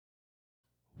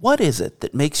What is it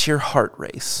that makes your heart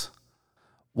race?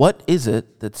 What is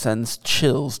it that sends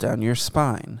chills down your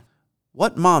spine?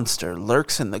 What monster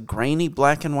lurks in the grainy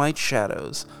black and white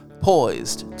shadows,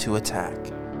 poised to attack?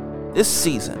 This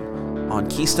season, on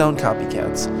Keystone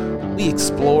Copycats, we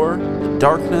explore the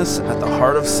darkness at the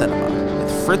heart of cinema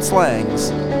with Fritz Lang's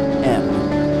M.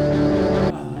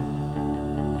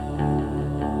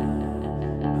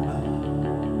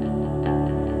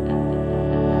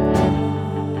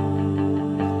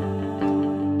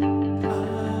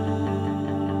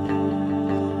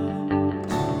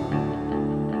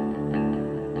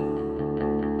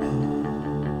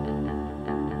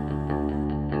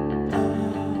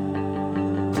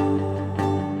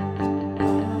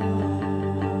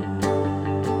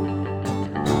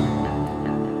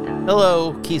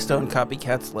 Hello, Keystone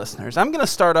Copycats listeners. I'm going to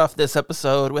start off this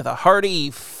episode with a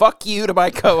hearty fuck you to my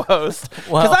co-host.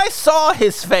 Because I saw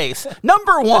his face.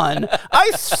 Number one,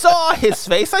 I saw his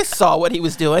face. I saw what he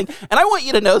was doing. And I want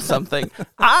you to know something.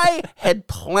 I had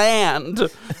planned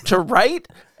to write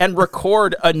and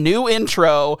record a new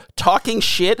intro talking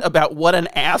shit about what an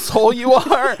asshole you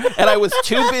are. And I was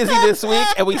too busy this week,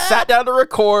 and we sat down to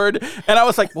record, and I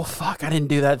was like, well, fuck, I didn't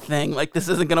do that thing. Like, this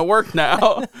isn't going to work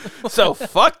now. So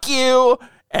fuck you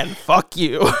and fuck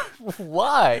you.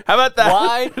 Why? How about that?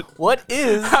 Why? What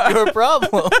is your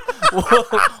problem?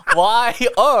 Why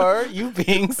are you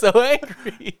being so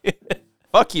angry?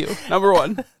 Fuck you, number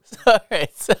one. All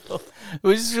right, so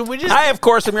we just I, of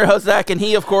course, am your host, Zach, and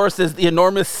he, of course, is the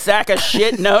enormous sack of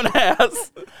shit known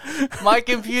as... My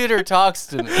computer talks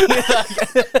to me.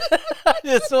 I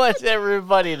just want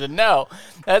everybody to know.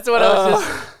 That's what I was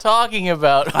just talking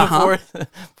about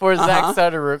before Zach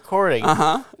started recording.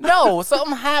 No,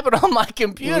 something happened on my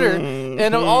computer,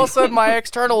 and all of a sudden my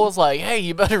external was like, hey,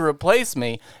 you better replace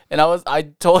me. And I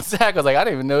told Zach, I was like, I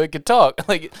didn't even know it could talk.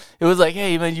 Like, it was like,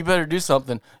 hey, man, you better do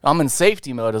something. I'm in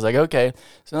safety mode. I was like, okay.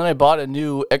 So then I bought a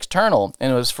new external,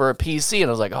 and it was for a PC, and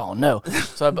I was like, oh, no.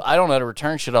 So I don't know how to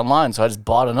return shit online, so I just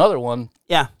bought another one.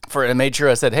 Yeah. And made sure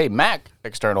I said, hey, Mac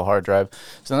external hard drive.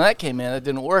 So then that came in, it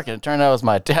didn't work, and it turned out it was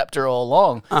my adapter all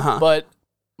along. But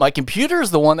my computer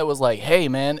is the one that was like, hey,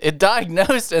 man, it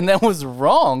diagnosed and then was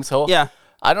wrong. So Yeah.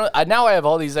 Now I have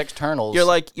all these externals. You're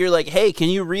like, hey, can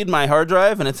you read my hard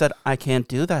drive? And it said, I can't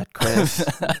do that, Chris.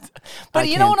 But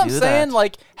you know what I'm saying?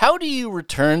 Like, how do you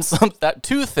return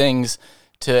two things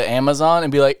to Amazon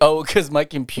and be like, oh, because my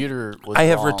computer was I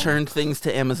have wrong. returned things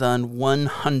to Amazon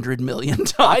 100 million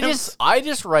times. I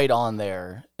just write on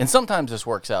there, and sometimes this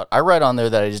works out. I write on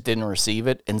there that I just didn't receive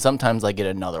it, and sometimes I get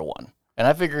another one. And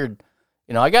I figured,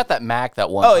 I got that Mac that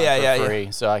one time for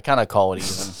free, so I kind of call it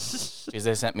even. Because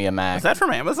they sent me a Mac. Is that from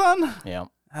Amazon? Yeah.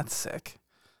 That's sick.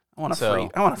 I want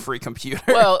a free computer.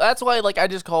 Well, that's why I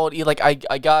just call it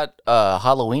I got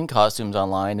Halloween costumes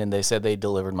online, and they said they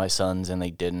delivered my son's, and they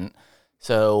didn't.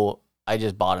 So I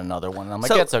just bought another one. And I'm like,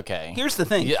 that's okay. Here's the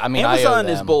thing. Yeah, I mean, Amazon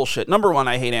is bullshit. Number one,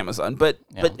 I hate Amazon. But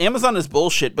Amazon is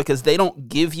bullshit because they don't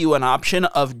give you an option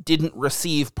of didn't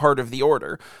receive part of the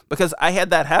order. Because I had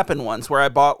that happen once where I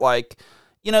bought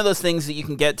those things that you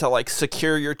can get to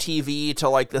secure your TV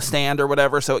to the stand or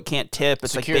whatever so it can't tip.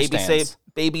 It's Secure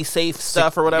baby safe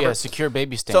stuff or whatever. Yeah, secure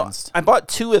baby stands. So I bought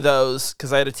two of those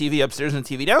because I had a TV upstairs and a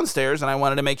TV downstairs, and I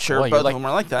wanted to make sure both of them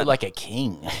were like that. You're like a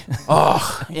king.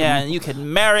 Oh, yeah, and you could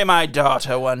marry my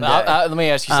daughter one day. Let me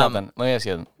ask you something.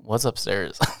 What's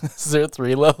upstairs? Is there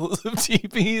 3 levels of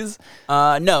TVs?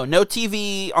 No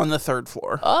TV on the 3rd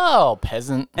floor. Oh,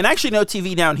 peasant. And actually no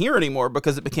TV down here anymore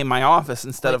because it became my office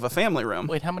instead of a family room.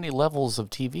 Wait, how many levels of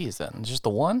TVs then? Just the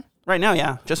one? Right now,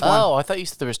 yeah, just one. Oh, I thought you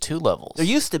said there was 2 levels. There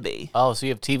used to be. Oh, so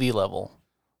you have TV level.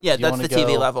 Yeah, that's the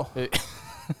TV level. It's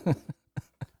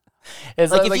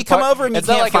if you come over and you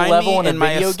can't find me in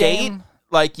my estate,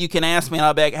 you can ask me and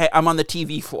I'll be like, hey, I'm on the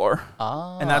TV floor.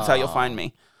 Oh. And that's how you'll find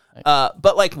me.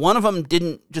 But one of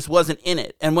them wasn't in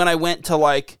it. And when I went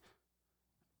to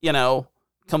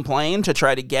complain to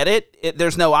try to get it,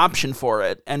 there's no option for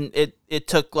it. And it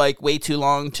took way too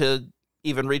long to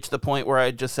even reach the point where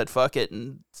I just said fuck it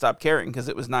and stopped caring because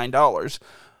it was $9.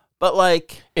 But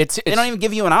they don't even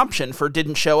give you an option for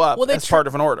didn't show up as part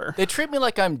of an order. They treat me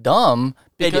like I'm dumb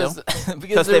because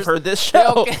they've heard this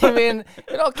show.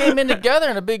 It all came in together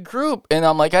in a big group, and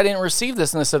I'm like, I didn't receive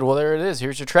this, and they said, well, there it is.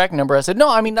 Here's your tracking number. I said, no,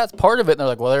 I mean that's part of it. And they're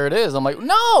like, well, there it is. I'm like,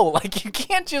 no, you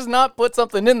can't just not put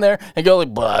something in there and go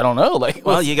but I don't know.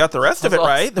 Well, you got the rest of it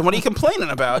right. Then what are you complaining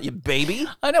about, you baby?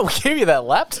 I know we gave you that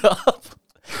laptop,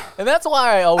 and that's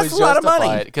why I always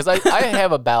justify it because I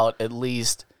have about at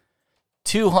least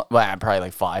 200,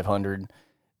 probably 500.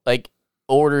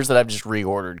 orders that I've just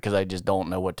reordered because I just don't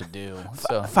know what to do.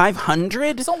 So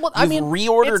 500? So what, I mean,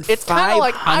 reordered it's kind of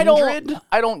like I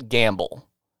don't gamble.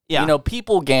 Yeah. You know,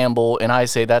 people gamble, and I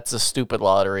say that's a stupid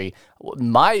lottery.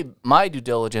 My due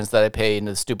diligence that I pay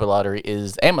into the stupid lottery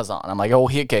is Amazon. I'm like,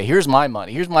 okay, here's my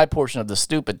money. Here's my portion of the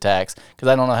stupid tax because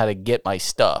I don't know how to get my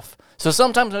stuff. So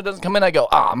sometimes when it doesn't come in, I go,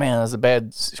 oh, man, that's a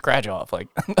bad scratch off. Like,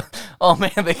 oh,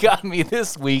 man, they got me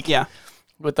this week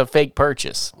with a fake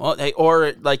purchase. Well,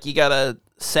 or like you got to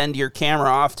send your camera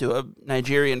off to a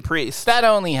Nigerian priest. That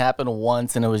only happened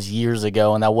once, and it was years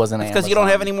ago, and that wasn't Amazon. Because you don't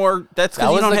have any more. That's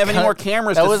because you don't have any more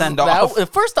cameras to send off.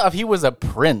 First off, he was a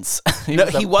prince.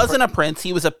 He wasn't a prince.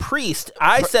 He was a priest.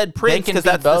 I said prince because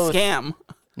that's the scam.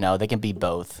 No, they can be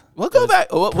both. We'll go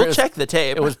back. We'll check the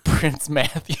tape. It was Prince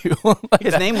Matthew.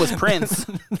 His name was Prince.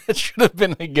 That should have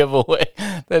been a giveaway.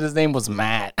 That his name was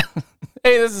Matt.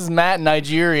 Hey, this is Matt in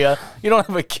Nigeria. You don't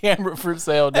have a camera for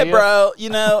sale, do you? Hey, bro,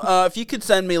 if you could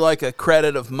send me like a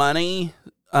credit of money,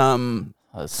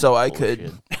 so I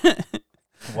could.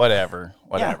 Whatever.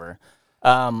 Well,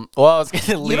 I was going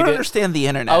to lead. You don't understand the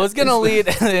internet. I was going to lead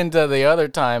into the other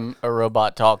time a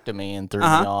robot talked to me and threw me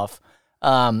off.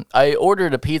 I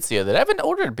ordered a pizza that I haven't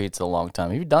ordered a pizza in a long time.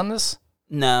 Have you done this?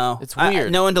 No. It's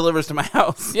weird. No one delivers to my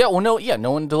house. Yeah,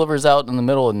 no one delivers out in the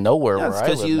middle of nowhere where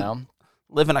I live now.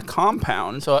 Live in a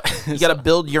compound, so you got to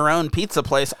build your own pizza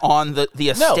place on the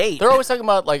estate. No, they're always talking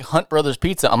about like Hunt Brothers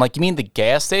Pizza. I'm like, you mean the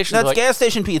gas station? That's gas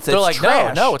station pizza. They're It's like,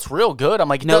 trash. no, it's real good. I'm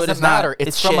like, it doesn't matter.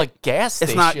 It's from a gas station.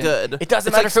 It's not good. It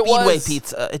doesn't matter if like it was Speedway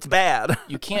pizza. It's bad.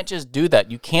 You can't just do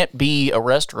that. You can't be a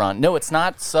restaurant. No, it's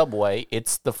not Subway.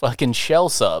 It's the fucking Shell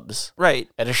subs. Right.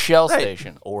 At a Shell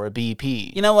station or a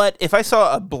BP. You know what? If I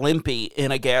saw a Blimpie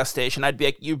in a gas station, I'd be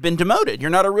like, you've been demoted. You're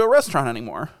not a real restaurant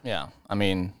anymore. Yeah. I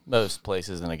mean, most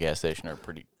places in a gas station are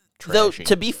pretty trashy. Though,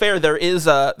 to be fair, there is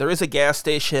a gas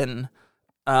station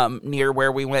near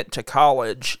where we went to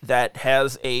college that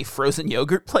has a frozen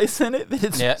yogurt place in it.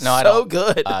 It's so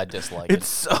good. I dislike it. It's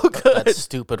so good. That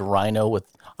stupid rhino with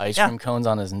ice cream cones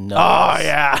on his nose. Oh,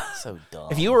 yeah. So dumb.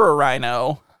 If you were a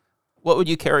rhino, what would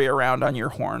you carry around on your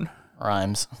horn?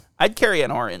 Rhymes. I'd carry an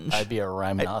orange. I'd be a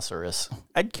rhinoceros.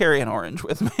 I'd carry an orange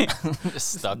with me.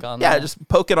 Just stuck on there? Yeah, just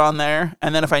poke it on there.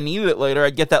 And then if I needed it later,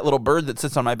 I'd get that little bird that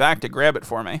sits on my back to grab it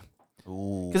for me.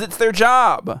 Because it's their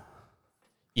job.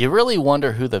 You really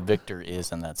wonder who the victor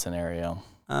is in that scenario.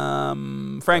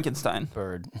 Frankenstein.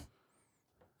 Bird.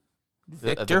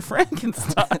 Victor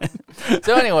Frankenstein.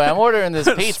 So anyway, I'm ordering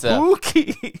this pizza.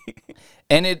 Spooky.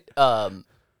 And it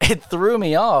threw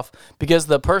me off because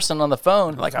the person on the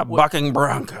phone, like a bucking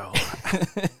bronco.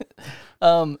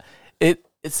 It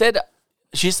said,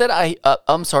 she said,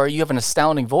 I'm sorry, you have an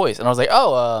astounding voice. And I was like,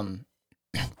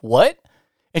 what?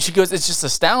 And she goes, it's just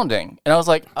astounding. And I was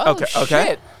like,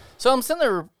 shit. So I'm sitting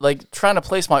there like trying to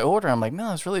place my order. I'm like, man,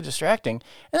 that's really distracting.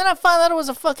 And then I found out it was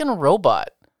a fucking robot.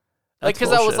 Like,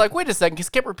 because I was like, wait a second, because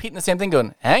kept repeating the same thing,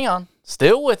 going, hang on,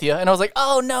 still with you. And I was like,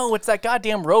 oh no, it's that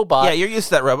goddamn robot. Yeah, you're used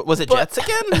to that robot. Was it Jets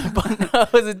again? But no,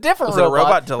 it was a different robot. Was it a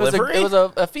robot delivery? It was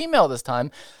a female this time.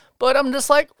 But I'm just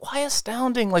like, why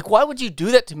astounding? Like, why would you do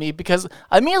that to me? Because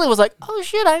I immediately was like, oh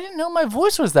shit, I didn't know my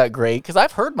voice was that great. Because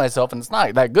I've heard myself and it's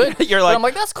not that good. You're like, I'm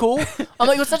like, that's cool. I'm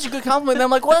like, it was such a good compliment. And I'm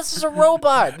like, well, this is a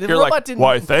robot. The robot didn't.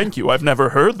 Why, thank you. I've never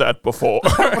heard that before.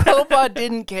 The robot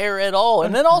didn't care at all.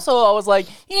 And then also I was like,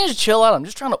 you need to chill out. I'm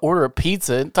just trying to order a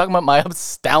pizza and talking about my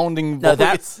astounding voice.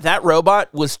 No, that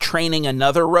robot was training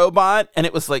another robot. And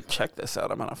it was like, check this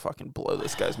out. I'm going to fucking blow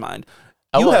this guy's mind.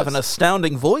 You have an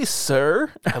astounding voice,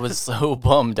 sir. I was so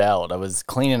bummed out. I was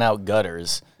cleaning out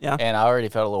gutters. Yeah. And I already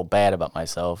felt a little bad about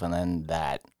myself. And then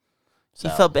that. So.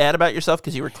 You felt bad about yourself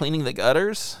because you were cleaning the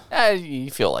gutters?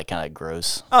 You feel like kind of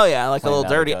gross. Oh, yeah, like a little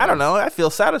dirty. I don't know. I feel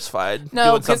satisfied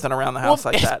doing something around the house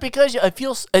like that.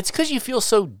 It's because you feel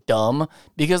so dumb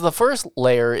because the first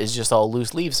layer is just all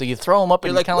loose leaves. So you throw them up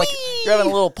and you're kind of like you're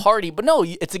having a little party. But no,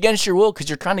 it's against your will because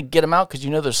you're trying to get them out because you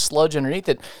know there's sludge underneath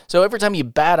it. So every time you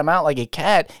bat them out like a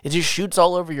cat, it just shoots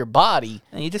all over your body.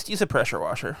 And you just use a pressure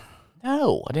washer.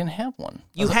 No, I didn't have one.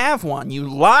 You have one, you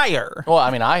liar. Well, I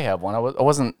mean, I have one. I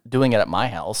wasn't doing it at my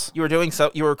house. You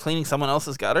were cleaning someone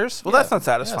else's gutters? Well, that's not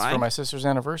satisfying. That's for my sister's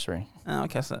anniversary. Oh,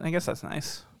 okay, so I guess that's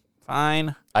nice.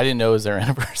 Fine. I didn't know it was their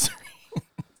anniversary.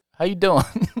 How you doing?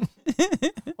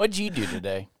 What'd you do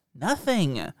today?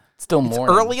 Nothing. Still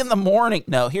morning. It's early in the morning.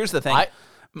 No, here's the thing.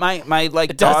 My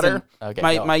daughter,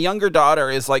 my younger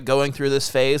daughter is like going through this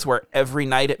phase where every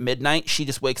night at midnight she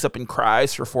just wakes up and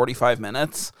cries for 45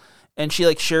 minutes. And she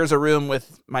like shares a room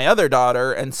with my other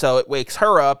daughter, and so it wakes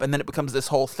her up, and then it becomes this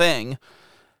whole thing.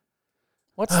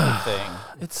 What's the thing?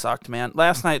 It sucked, man.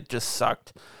 Last night just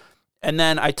sucked. And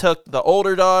then I took the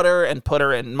older daughter and put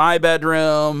her in my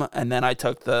bedroom. And then I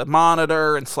took the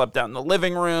monitor and slept down in the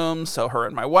living room so her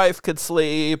and my wife could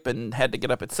sleep, and had to get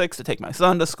up at 6 to take my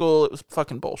son to school. It was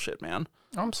fucking bullshit, man.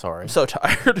 I'm sorry. I'm so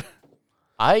tired.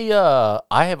 I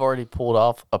have already pulled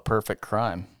off a perfect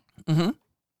crime. Mm-hmm.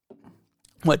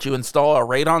 What, you install a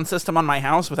radon system on my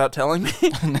house without telling me?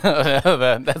 No,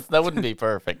 that wouldn't be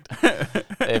perfect.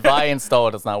 If I install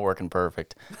it, it's not working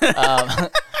perfect.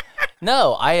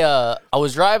 No, I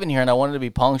was driving here and I wanted to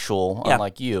be punctual,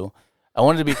 unlike you. I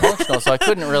wanted to be punctual, so I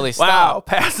couldn't really stop. Wow,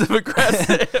 passive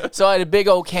aggressive. So I had a big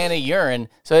old can of urine,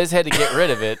 so I just had to get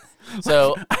rid of it.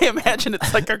 So I imagine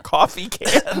it's like a coffee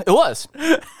can. It was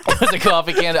a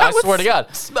coffee can. I swear to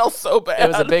God, It smells so bad. it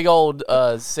was a big old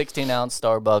 16-ounce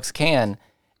Starbucks can,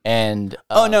 and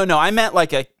Oh no, I meant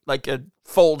like a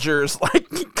Folgers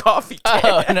coffee can.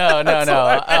 oh no.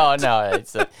 Oh no!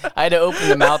 I had to open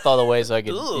the mouth all the way so I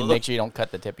could make sure you don't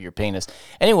cut the tip of your penis.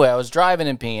 Anyway, I was driving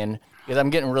and peeing because I'm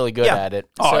getting really good at it.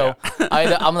 Oh, So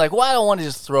I'm like, well, I don't want to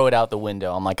just throw it out the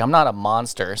window. I'm like, I'm not a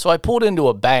monster. So I pulled into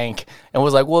a bank and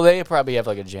was like, well, they probably have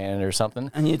like a janitor or something.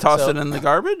 And you tossed it in the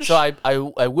garbage? So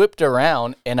I whipped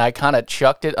around and I kind of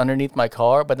chucked it underneath my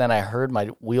car, but then I heard my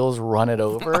wheels run it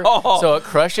over. So it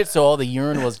crushed it, so all the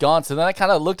urine was gone. So then I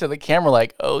kind of looked at the camera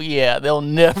like, oh yeah, they'll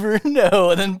never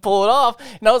know, and then pull it off.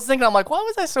 And I was thinking, I'm like, why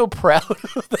was I so proud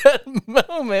of that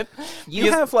moment?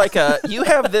 You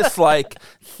have this like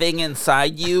thing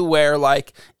inside you where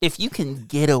like if you can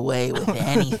get away with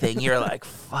anything, you're like,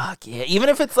 fuck yeah. Even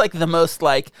if it's like the most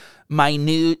like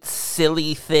minute,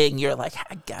 silly thing, you're like,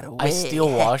 I got away. I steal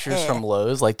washers from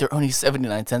Lowe's. Like, they're only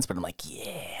 79 cents, but I'm like,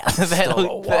 yeah. Stole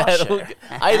a washer.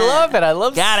 I love it. I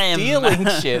love Got him. stealing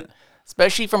shit.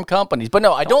 Especially from companies. But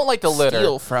no, I don't like to litter.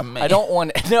 Steal from me. I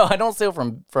don't steal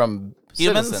from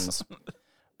Humans? citizens.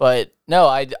 But no,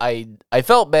 I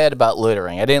felt bad about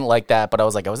littering. I didn't like that, but I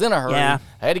was like, I was in a hurry. Yeah.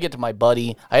 I had to get to my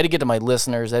buddy. I had to get to my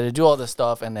listeners. I had to do all this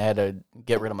stuff, and I had to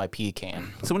get rid of my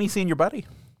pecan. So when you seeing your buddy?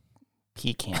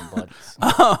 Pecan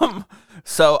buddies.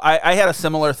 So I had a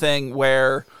similar thing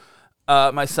where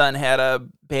my son had a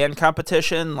band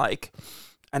competition like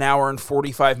an hour and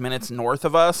 45 minutes north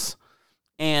of us.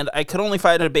 And I could only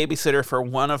find a babysitter for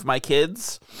one of my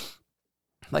kids,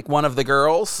 like one of the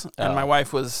girls, and my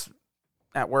wife was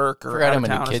at work or out of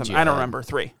town or something. I don't remember,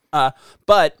 3.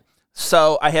 But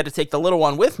so I had to take the little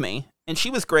one with me, and she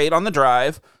was great on the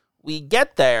drive. We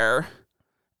get there,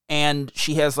 and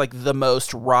she has like the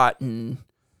most rotten,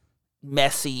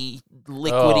 messy,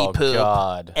 liquidy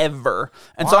poop ever.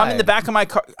 And so I'm in the back of my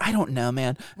car. I don't know,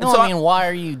 man. And No, so I mean, why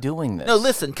are you doing this? no,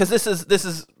 listen, because this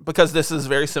is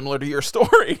very similar to your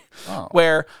story,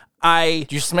 where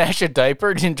Did you smash a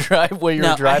diaper? Did you drive while you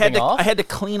were driving off? I had to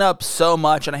clean up so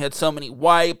much, and I had so many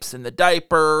wipes and the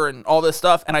diaper and all this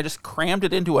stuff, and I just crammed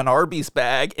it into an Arby's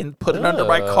bag and put it under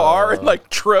my car and like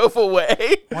drove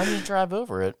away. Why did you drive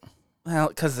over it? Well,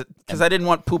 because I didn't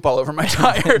want poop all over my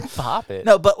tire. Pop it.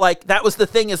 No, but like that was the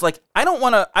thing is like I don't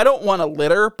want to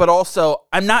litter, but also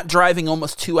I'm not driving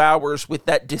almost 2 hours with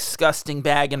that disgusting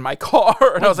bag in my car.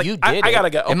 And I was like, I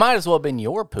gotta go. It might as well have been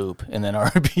your poop in an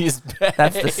Arby's bag.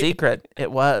 That's the secret.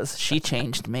 It was. She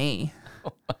changed me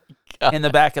in the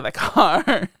back of the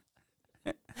car.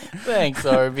 Thanks,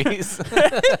 Arby's.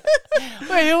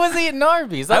 Wait, who was eating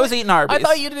Arby's? I was eating Arby's. I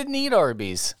thought you didn't eat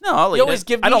Arby's. No, I'll eat it. You always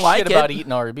give me I don't like shit about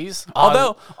eating Arby's.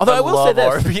 Although I will say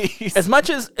this, Arby's. as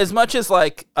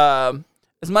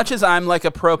much as I'm like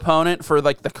a proponent for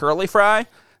like the curly fry,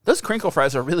 those crinkle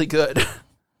fries are really good.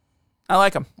 I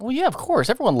like them. Well, yeah, of course.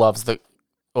 Everyone loves the.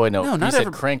 Oh wait, no, No, you not said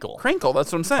every- crinkle. Crinkle,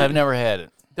 that's what I'm saying. I've never had it.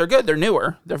 They're good. They're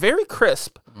newer. They're very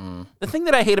crisp. The thing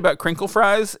that I hate about crinkle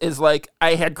fries is like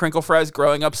I had crinkle fries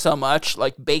growing up so much,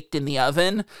 like baked in the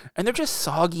oven, and they're just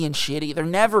soggy and shitty. They're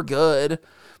never good.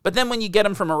 But then when you get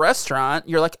them from a restaurant,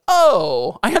 you're like,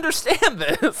 oh, I understand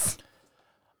this.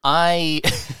 I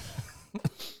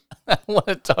want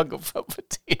to talk about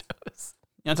potatoes.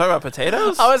 You want to talk about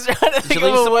potatoes? I was trying to Did think you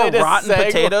of leave a some way more to rotten segue.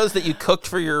 potatoes that you cooked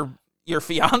for your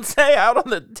fiance out on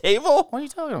the table? What are you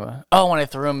talking about? Oh, when I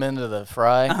threw them into the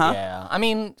fry? Yeah. I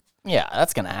mean, yeah,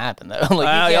 that's going to happen, though.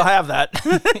 Like, You'll have that.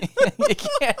 you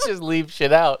can't just leave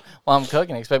shit out while I'm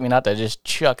cooking and expect me not to just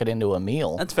chuck it into a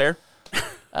meal. That's fair.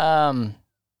 Well,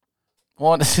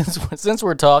 since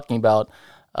we're talking about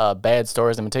bad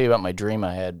stories, I'm going to tell you about my dream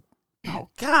I had. Oh,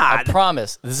 I God.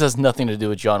 promise this has nothing to do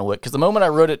with John Wick. Because the moment I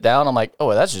wrote it down, I'm like,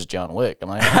 oh, that's just John Wick. I'm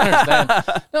like, I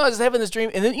understand. No, I was having this dream.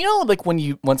 And then, you know, like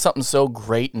when something's so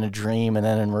great in a dream and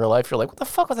then in real life, you're like, what the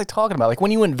fuck was I talking about? Like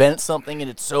when you invent something and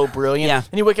it's so brilliant. Yeah.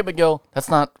 And you wake up and go, that's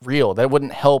not real. That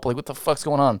wouldn't help. Like, what the fuck's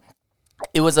going on?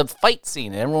 it was a fight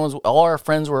scene, and all our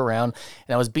friends were around,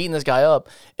 and I was beating this guy up,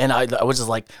 and I was just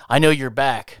like, I know you're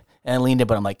back. And I leaned in,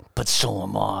 but I'm like, but so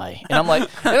am I. And I'm like,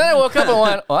 and then I woke up and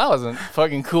went, well, that wasn't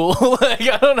fucking cool. Like,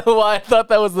 I don't know why I thought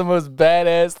that was the most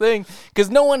badass thing. Because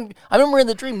I remember in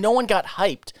the dream, no one got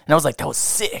hyped. And I was like, that was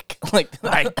sick. Like,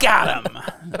 I got him.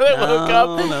 and I woke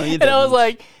up and I was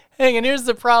like, hang on, here's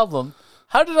the problem.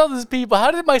 How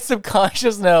did my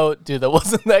subconscious know, dude, that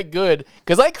wasn't that good?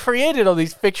 Because I created all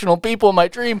these fictional people in my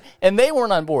dream, and they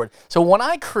weren't on board. So when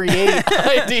I create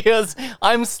ideas,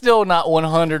 I'm still not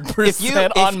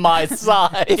 100% on my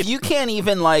side. If you can't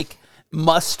even, like,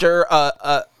 muster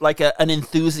an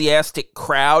enthusiastic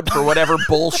crowd for whatever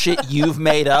bullshit you've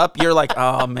made up, you're like,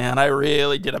 oh man, I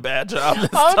really did a bad job this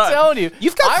time. I'm telling you,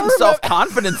 you've got some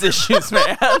self-confidence issues,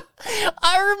 man.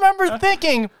 I remember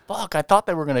thinking, fuck, I thought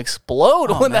they were gonna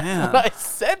explode when I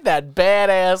said that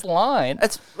badass line.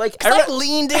 That's like I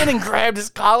leaned in and grabbed his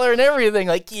collar and everything,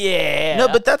 like, yeah. No,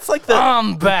 but that's like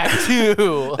I'm back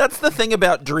too. That's the thing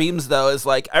about dreams, though, is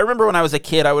like, I remember when I was a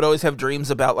kid, I would always have dreams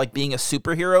about like being a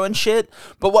superhero and shit.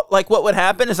 But what would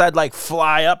happen is I'd like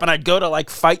fly up and I'd go to like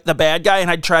fight the bad guy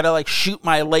and I'd try to like shoot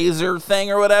my laser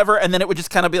thing or whatever, and then it would just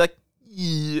kind of be like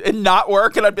and not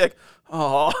work, and I'd be like,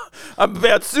 oh, I'm a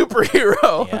bad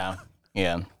superhero.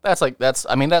 Yeah. That's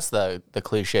the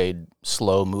cliched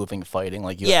slow moving fighting,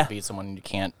 like you have to beat someone and you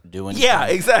can't do anything. Yeah,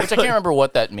 exactly. Which I can't remember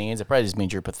what that means. It probably just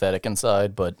means you're pathetic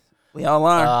inside, but we all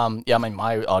are. Yeah, I mean,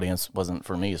 my audience wasn't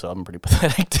for me, so I'm pretty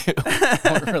pathetic too.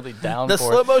 I'm really down the for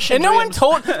slow motion. And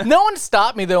no one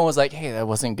stopped me though and was like, "Hey, that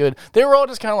wasn't good." They were all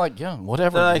just kind of like, "Yeah,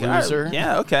 whatever, like, loser."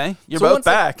 Yeah, okay, you're both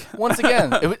back. Once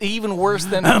again, it was even worse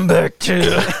than I'm back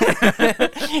too.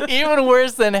 Even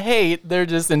worse than hate. They're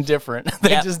just indifferent.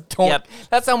 They just don't. Yep.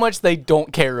 That's how much they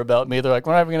don't care about me. They're like,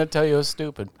 "We're not even going to tell you it was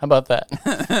stupid. How about that?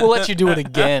 We'll let you do it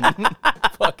again."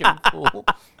 Fucking fool.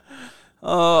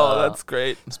 Oh, that's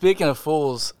great. Speaking of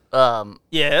fools,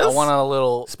 yes, I went on a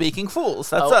little. Speaking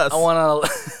fools, that's us. I went on.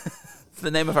 It's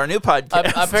the name of our new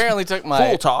podcast. I apparently took my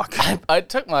Fool Talk. I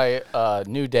took my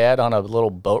new dad on a little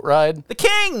boat ride. The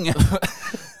king. You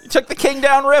took the king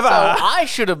down river. So I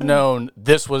should have known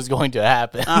this was going to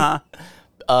happen.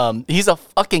 He's a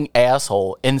fucking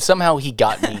asshole, and somehow he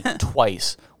got me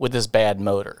twice with this bad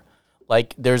motor.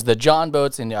 Like, there's the John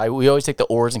boats, and we always take the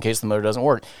oars in case the motor doesn't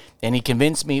work. And he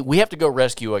convinced me we have to go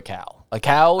rescue a cow. A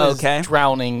cow is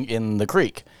drowning in the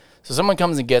creek. So someone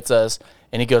comes and gets us,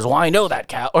 and he goes, well, I know that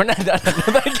cow. Or not that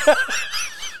cow.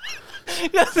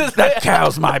 That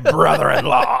cow's my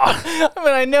brother-in-law. I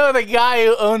mean, I know the guy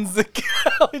who owns the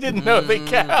cow. He didn't know the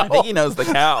cow. I think he knows the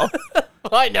cow.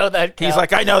 Well, I know that cow. He's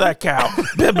like, I know that cow,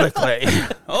 biblically.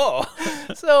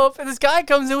 So if this guy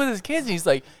comes in with his kids, and he's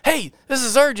like, hey, this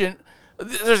is urgent.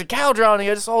 There's a cow drowning.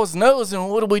 I just saw his nose, and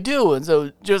what do we do? And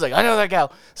so Joe's like, I know that cow.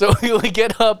 So we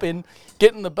get up and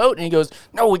get in the boat, and he goes,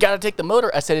 no, we got to take the motor.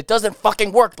 I said, it doesn't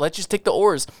fucking work. Let's just take the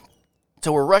oars.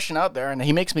 So we're rushing out there, and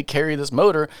he makes me carry this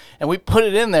motor, and we put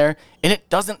it in there, and it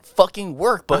doesn't fucking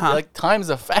work. But like, time's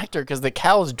a factor because the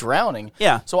cow's drowning.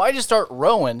 Yeah. So I just start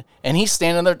rowing, and he's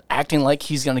standing there acting like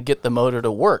he's gonna get the motor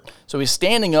to work. So he's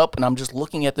standing up, and I'm just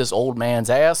looking at this old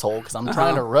man's asshole because I'm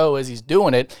trying to row as he's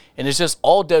doing it, and it's just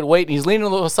all dead weight, and he's leaning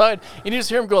on the side, and you just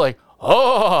hear him go like,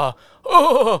 oh,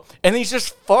 and he's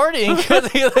just farting because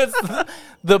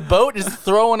the boat is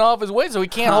throwing off his weight, so he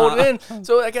can't hold it in.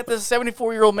 So I got this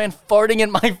 74-year-old man farting in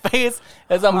my face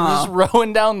as I'm just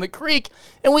rowing down the creek,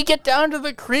 and we get down to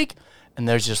the creek, and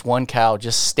there's just one cow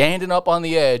just standing up on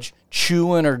the edge,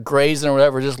 chewing or grazing or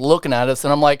whatever, just looking at us,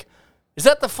 and I'm like, is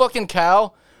that the fucking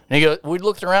cow? And he goes, we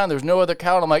looked around, there's no other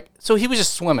cow, and I'm like, so he was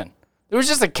just swimming. There was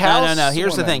just a cow. No.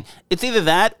 Here's the thing. It's either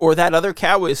that or that other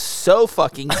cow is so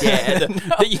fucking dead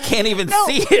that you can't even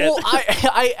see it. Well,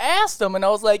 I asked him, and I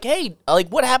was like, hey, like,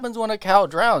 what happens when a cow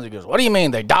drowns? He goes, what do you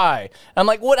mean they die? I'm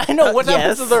like, what? I know what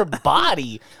happens to their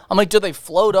body. I'm like, do they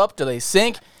float up? Do they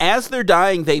sink? As they're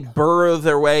dying, they burrow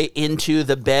their way into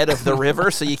the bed of the river,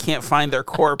 so you can't find their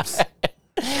corpse.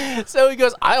 So he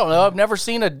goes, I don't know. I've never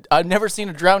seen a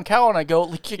drowned cow. And I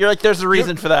go, you're like, there's a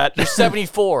reason for that. You're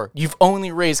 74. You've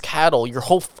only raised cattle your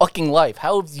whole fucking life.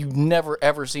 How have you never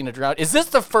ever seen a drowned? Is this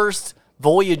the first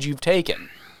voyage you've taken?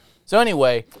 So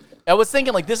anyway, I was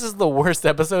thinking, like, this is the worst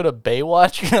episode of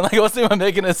Baywatch. Like, I was thinking I'm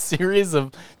making a series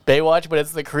of Baywatch, but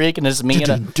it's the creek, and it's me and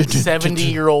a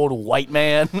 70-year-old white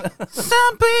man.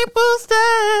 Some people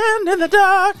stand in the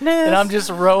darkness, and I'm just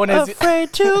rowing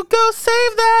afraid to go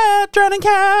save that drowning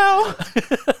cow.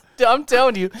 I'm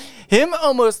telling you, him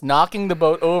almost knocking the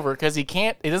boat over because he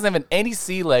doesn't have any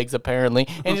sea legs apparently,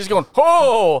 and he's just going,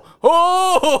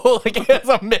 oh, like as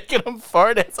I'm making him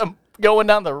fart as I'm going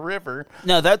down the river.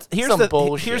 No, here's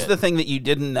the thing that you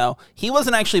didn't know. He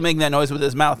wasn't actually making that noise with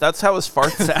his mouth. That's how his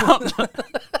farts sound.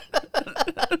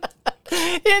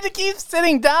 He had to keep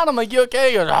sitting down. I'm like, you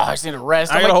okay? He goes, I just need to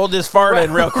rest. I gotta hold this fart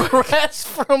in real quick. Rest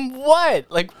from what?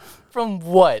 Like, from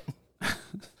what?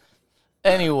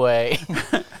 Anyway,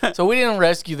 so we didn't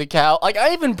rescue the cow. Like,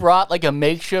 I even brought like a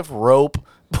makeshift rope,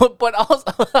 but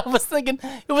I was thinking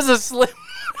it was a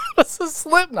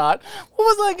slip knot.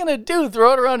 What was I gonna do?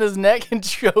 Throw it around his neck and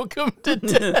choke him to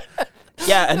death?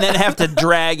 Yeah, and then have to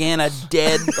drag in a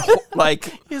dead,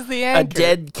 he's the anchor. A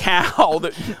dead cow.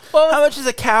 How much does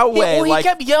a cow weigh? He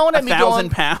kept yelling at me, 1,000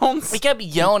 pounds. He kept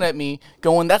yelling at me,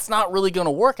 going, "That's not really going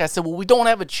to work." I said, "Well, we don't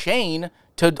have a chain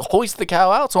to hoist the cow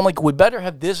out, so I'm like, we better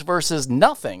have this versus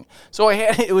nothing." So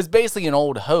it was basically an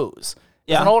old hose.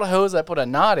 Yeah. An old hose I put a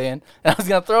knot in, and I was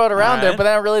going to throw it around there, but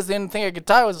then I realized the only thing I could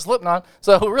tie was a slip knot.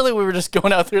 So really, we were just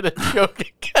going out there to choke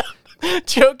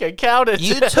a cow to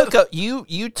death.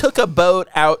 You took a boat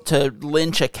out to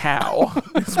lynch a cow.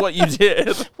 Is what you did.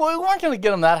 Well, we weren't going to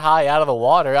get him that high out of the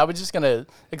water. I was just going to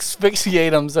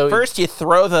asphyxiate him. So first, you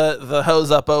throw the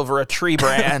hose up over a tree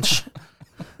branch.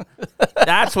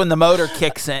 That's when the motor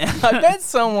kicks in. I bet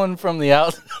someone from the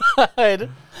outside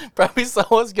probably saw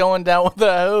us going down with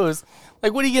the hose.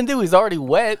 Like, what are you gonna do? He's already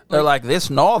wet. They're like, this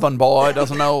northern boy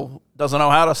doesn't know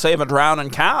how to save a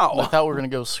drowning cow. I thought we were gonna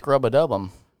go scrub a dub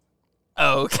him.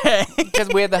 Okay. Because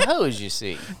we had the hose, you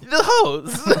see. The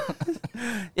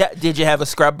hose. Yeah. Did you have a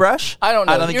scrub brush? I don't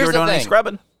know. I don't think you were doing any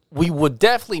scrubbing. We would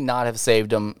definitely not have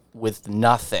saved him with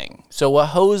nothing. So a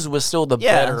hose was still the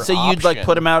better option. So you'd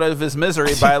put him out of his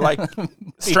misery by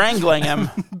strangling him,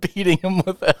 beating him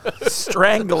with a hose.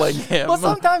 Strangling him. Well,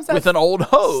 sometimes with an old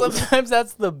hose. Sometimes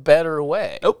that's the better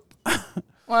way. Nope.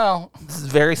 Well, this is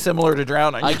very similar to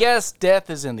drowning. I guess death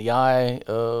is in the eye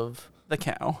of the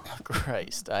cow.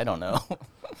 Christ, I don't know.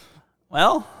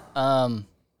 Well,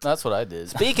 that's what I did.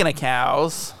 Speaking of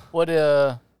cows, what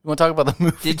you want to talk about the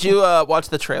movie? Did you watch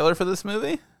the trailer for this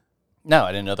movie? No,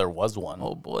 I didn't know there was one.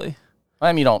 Oh boy.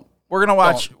 I mean, we're gonna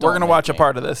watch. We're gonna watch a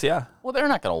part of this. Yeah. Well, they're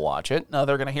not gonna watch it. No,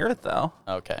 they're gonna hear it though.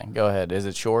 Okay, go ahead. Is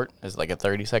it short? Is it like a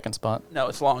 30-second spot? No,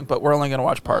 it's long, but we're only gonna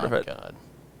watch part of it. God.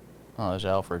 Oh, there's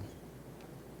Alfred.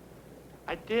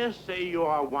 I dare say you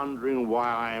are wondering why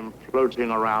I am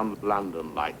floating around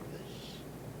London like this.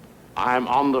 I am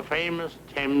on the famous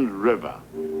Thames River,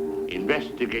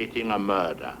 investigating a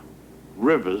murder.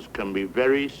 Rivers can be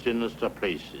very sinister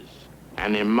places,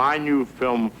 and in my new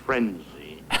film,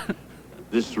 Frenzy,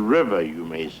 this river, you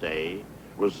may say,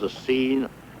 was the scene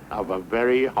of a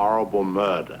very horrible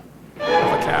murder. Of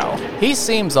a cow. He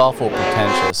seems awful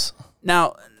pretentious.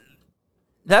 Now,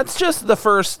 that's just the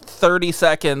first 30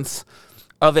 seconds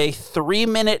of a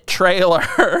 3-minute trailer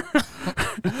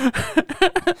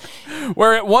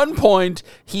where at one point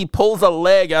he pulls a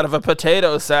leg out of a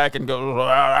potato sack and goes, well,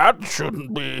 that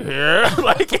shouldn't be here.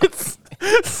 Like, it's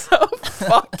so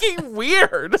fucking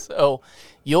weird. So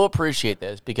you'll appreciate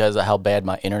this because of how bad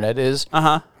my internet is.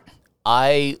 Uh-huh.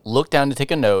 I looked down to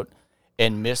take a note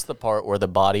and missed the part where the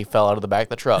body fell out of the back of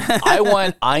the truck.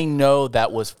 I know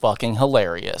that was fucking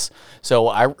hilarious. So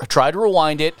I tried to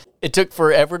rewind it. It took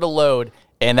forever to load.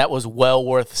 And that was well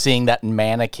worth seeing that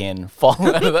mannequin fall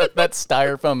out of that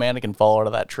styrofoam mannequin fall out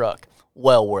of that truck.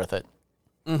 Well worth it.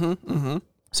 Mm-hmm. Mm-hmm.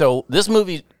 So this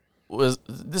movie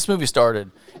started,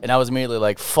 and I was immediately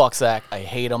like, "Fuck Zach, I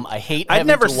hate him. I hate." I've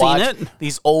never seen it.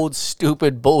 These old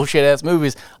stupid bullshit ass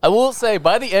movies. I will say,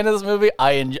 by the end of this movie,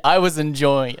 I was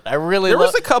enjoying it. I really. There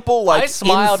was a couple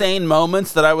insane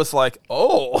moments that I was like,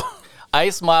 "Oh." I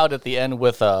smiled at the end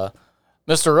with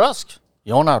Mr. Rusk.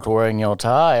 You're not wearing your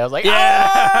tie. I was like,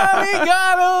 yeah, we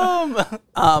got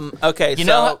him. Okay, you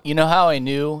know how I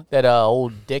knew that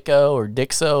old Dicko or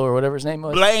Dixo or whatever his name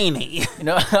was? Blaney. You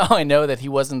know how I know that he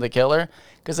wasn't the killer?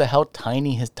 Because of how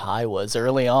tiny his tie was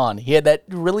early on. He had that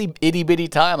really itty-bitty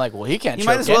tie. I'm like, well, he can't choke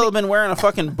might as well have been wearing a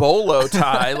fucking bolo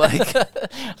tie.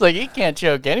 It's like, he can't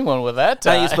choke anyone with that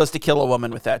tie. How are you supposed to kill a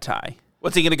woman with that tie?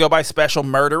 What's he going to go buy special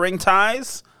murdering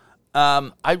ties?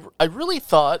 I really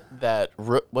thought that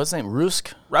what's his name?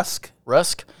 Rusk.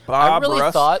 Bob I really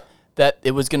Rusk. thought that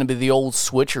it was going to be the old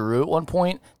switcheroo at one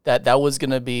point. That was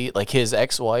going to be like his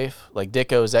ex-wife, like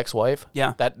Dicko's ex-wife.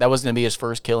 Yeah. That was going to be his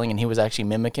first killing, and he was actually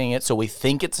mimicking it. So we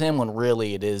think it's him when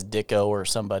really it is Dicko or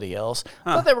somebody else.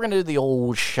 I thought they were going to do the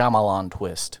old Shyamalan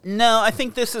twist. No, I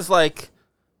think this is I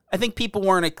think people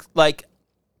weren't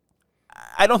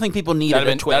I don't think people needed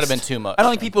a twist. That'd have been too much. I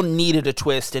don't think people needed a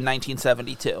twist in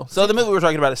 1972. So the movie we're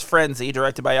talking about is Frenzy,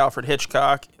 directed by Alfred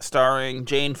Hitchcock, starring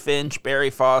Jane Finch, Barry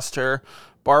Foster,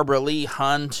 Barbara Lee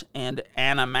Hunt, and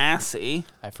Anna Massey.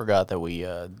 I forgot that we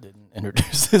didn't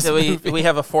introduce this So movie. we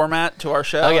have a format to our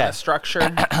show, Okay. and a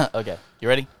structure. Okay, you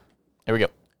ready? Here we go.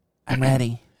 I'm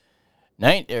ready.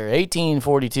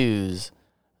 1842's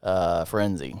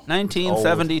Frenzy.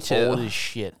 1972. Old as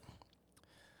shit.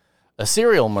 A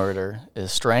serial murder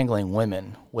is strangling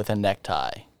women with a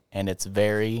necktie, and it's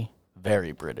very,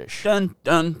 very British. Dun,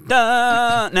 dun,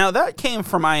 dun. Now, that came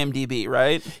from IMDb,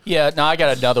 right? Yeah, no, I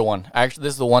got another one. Actually,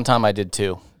 this is the one time I did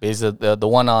two. Because the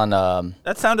one on...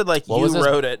 That sounded like you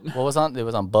wrote it. What was on? It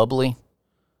was on Bubbly?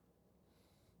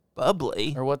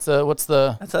 Bubbly? Or what's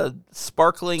the... That's a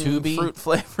sparkling Tubi?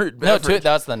 fruit-flavored No, beverage.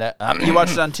 that's the net. You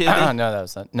watched it on Tubi?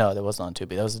 No, that wasn't on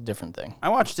Tubi. That was a different thing. I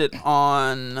watched it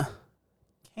on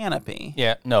Canopy.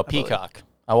 Yeah, no, Peacock.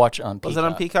 I watch it on Peacock. Was it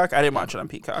on Peacock? I didn't watch it on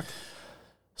Peacock.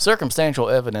 Circumstantial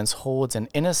evidence holds an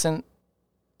innocent...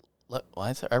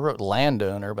 I wrote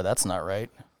landowner, but that's not right.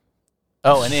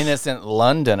 Oh, an innocent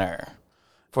Londoner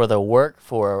for the work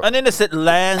for... An innocent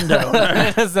landowner.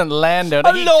 An innocent landowner.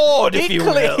 A lord, if you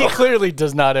will. He clearly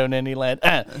does not own any land.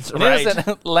 That's An right.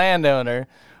 innocent landowner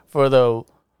for the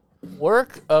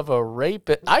work of a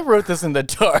rapist. I wrote this in the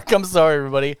dark. I'm sorry,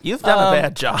 everybody. You've done a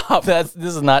bad job. This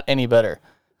is not any better.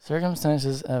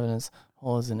 Circumstances evidence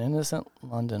holds an innocent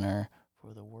Londoner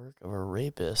for the work of a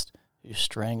rapist who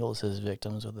strangles his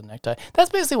victims with a necktie.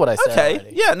 That's basically what I said. Okay.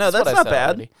 Already. Yeah, no, that's what I not said bad.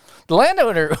 already. The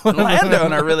landowner.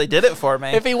 Landowner really did it for me.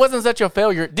 If he wasn't such a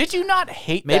failure, did you not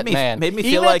hate that man? Made me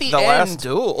Even feel at like the last end-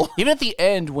 duel. Even at the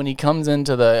end, when he comes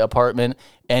into the apartment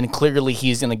and clearly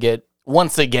he's gonna get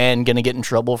in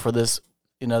trouble for this,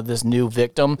 this new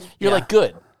victim. You're Yeah. like,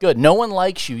 good. No one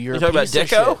likes you. You're You a talking about piece of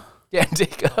Dicko? shit. Yeah,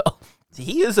 Dicko.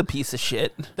 He is a piece of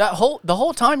shit. The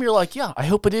whole time you're like, yeah, I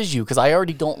hope it is you because I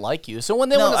already don't like you. So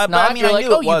when it's but not, you're like,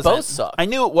 knew oh, it you wasn't. both suck. I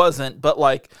knew it wasn't, but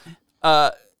like,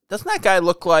 doesn't that guy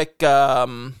look like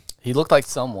He looked like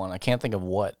someone. I can't think of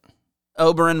what.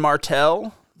 Oberyn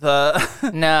Martell?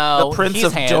 No, The Prince he's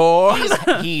of Dor?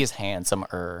 He's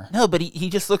handsomer. No, but he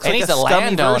just looks And like he's a a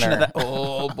scummy version of landowner. that.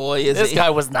 Oh boy, is This he guy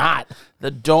was not.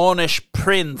 the Dornish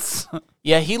prince?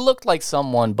 Yeah, he looked like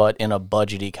someone, but in a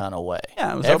budgety kind of way.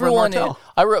 Yeah, it was everyone. Oberyn Martell.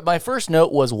 I wrote my first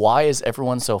note was, why is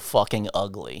everyone so fucking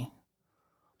ugly?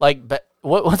 Like,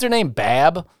 what's her name?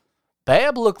 Bab.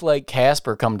 Bab looked like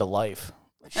Casper come to life.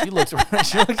 She looks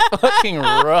fucking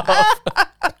rough.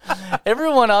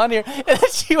 Everyone on here, and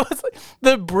then she was like,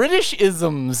 the British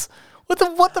isms. What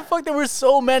the fuck? There were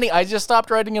so many. I just stopped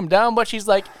writing them down, but she's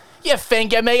like, you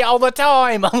finger me all the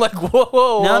time. I'm like,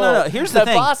 whoa. No. Here's the that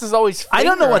thing. boss is always. I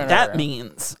don't know what fingering that her.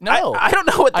 means. No, I don't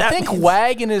know what that I think means.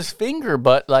 wagging his finger,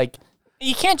 but like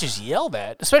you can't just yell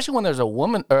that, especially when there's a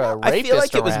woman or a rapist I feel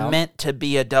like it was around. meant to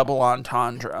be a double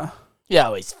entendre. You're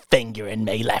always fingering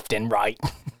me left and right.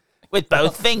 With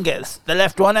both fingers, the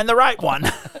left one and the right one.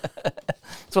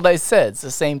 That's what I said. It's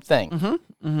the same thing.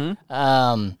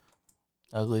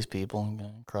 Ugliest people. I'm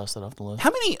gonna cross that off the list.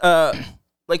 How many,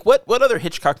 what other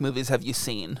Hitchcock movies have you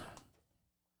seen?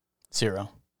 0.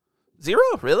 0?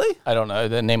 Really? I don't know.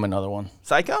 Then name another one.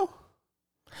 Psycho?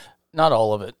 Not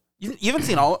all of it. You haven't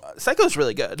seen all... Psycho's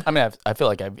really good. I mean, I feel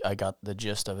like I got the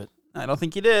gist of it. I don't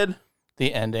think you did.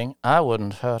 The ending. I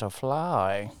wouldn't hurt a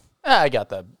fly. I got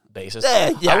the basis.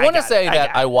 Yeah, I want to got say it.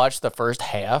 that I watched the first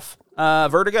half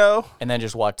Vertigo? and then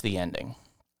just watched the ending.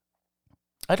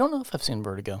 I don't know if I've seen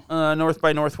Vertigo. North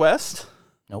by Northwest?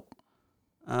 Nope.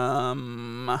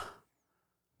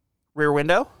 Rear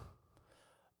Window?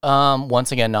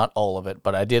 Once again, not all of it,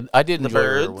 but I did The enjoy Birds?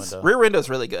 Rear Window. Rear Window's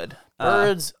really good.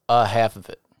 Birds, half of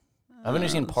it. I've only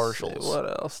seen Let's partials. see, what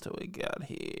else do we got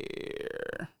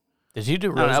here? Did you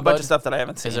do I don't know, Rosebud? a bunch of stuff that I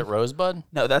haven't seen. Is it Rosebud?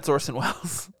 No, that's Orson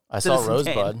Welles. I saw Citizen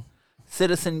Rosebud. Kane.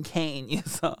 Citizen Kane, you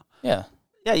saw. Yeah,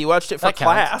 Yeah, you watched it for that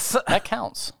class. counts. That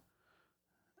counts.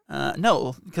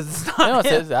 No, because it's not No,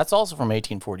 him. that's also from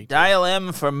 1842. Dial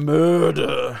M for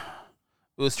murder.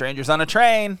 Ooh, Strangers on a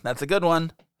Train. That's a good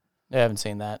one. I haven't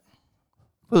seen that.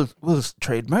 We'll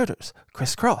trade murders.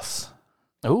 Crisscross.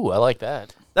 Ooh, I like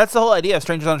that. That's the whole idea of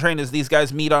Strangers on a Train is these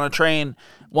guys meet on a train.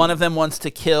 One of them wants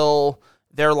to kill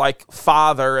their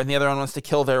father and the other one wants to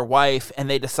kill their wife, and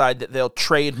they decide that they'll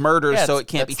trade murders so it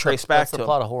can't be traced back That's to the them.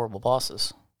 plot of Horrible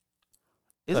Bosses.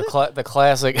 Is the it? the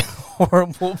classic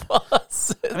Horrible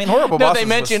Bosses. I mean, Horrible No, Bosses they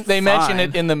mention was fine.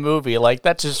 it in the movie. Like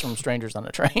that's just from Strangers on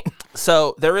a Train.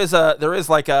 So there is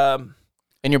like a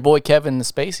And your boy Kevin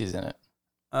Spacey's in it.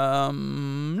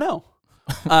 no.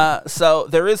 So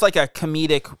there is like a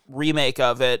comedic remake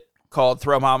of it called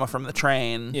Throw Mama from the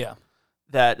Train. Yeah.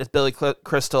 that is Billy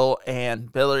Crystal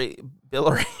and Billy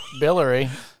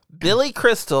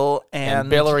Crystal and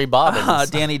Billy Bobbins.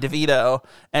 Danny DeVito.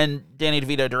 And Danny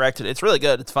DeVito directed it. It's really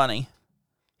good. It's funny.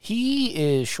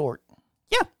 He is short.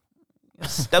 Yeah.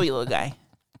 Stubby little guy.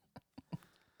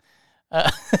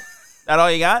 That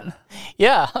all you got?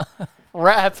 Yeah.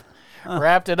 Wrapped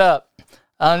it up.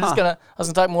 I was gonna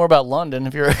talk more about London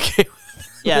if you're okay with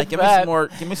Yeah, give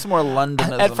me some more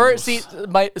Londonisms. At first, see,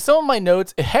 some of my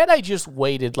notes, had I just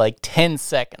waited like 10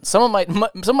 seconds, some of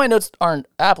my notes aren't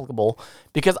applicable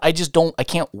because I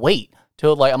can't wait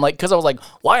till because I was like,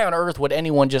 why on earth would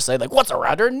anyone just say like, what's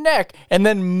around her neck? And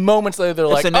then moments later they're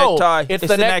like, oh, it's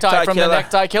the necktie from the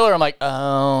Necktie Killer. I'm like,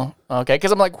 oh, okay,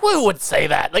 because I'm like, who would say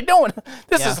that? Like, no one.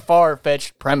 This is a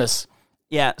far-fetched premise.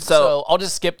 Yeah, so I'll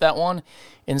just skip that one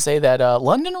and say that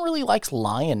London really likes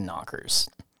lion knockers.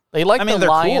 They like the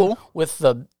lion cool. with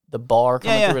the bar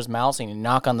coming through his mouth and you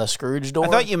knock on the Scrooge door. I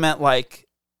thought you meant like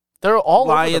they're all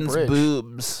lions' over the bridge.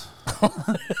 boobs.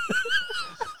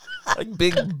 Like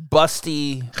big,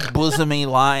 busty, bosomy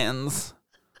lions.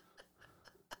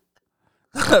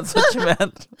 That's what you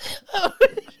meant.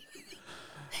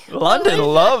 London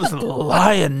loves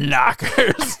lion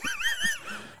knockers.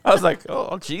 I was like,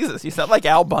 oh, Jesus, you sound like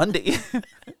Al Bundy.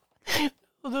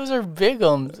 Well, those are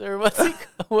bigums, or what's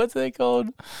they called?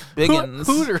 Biggins.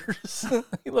 Hooters.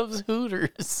 He loves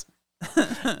Hooters.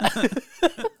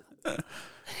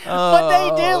 But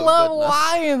they do love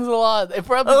lions a lot. They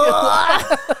probably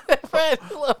love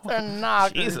their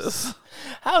knockers. Jesus.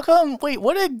 How come? Wait,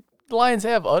 what did lions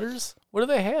have? Udders? What do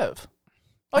they have?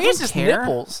 Oh, I guess just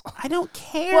nipples. I don't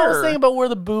care. Well, I was thinking about where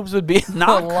the boobs would be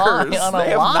knockers. on a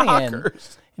they lion. Have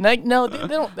knockers. Like, no, they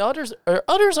don't. The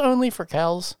udders are only for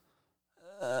cows.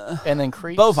 And then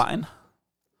creeps. Bovine.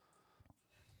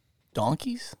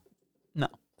 Donkeys? No.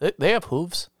 They have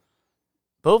hooves.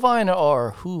 Bovine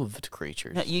are hooved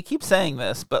creatures. Yeah, you keep saying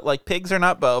this, but like pigs are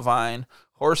not bovine.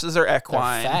 Horses are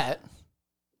equine. They're fat.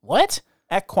 What?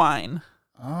 Equine.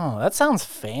 Oh, that sounds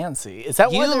fancy. Is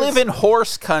that you live in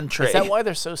horse country? Is that why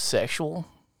they're so sexual?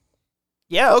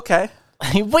 Yeah, okay.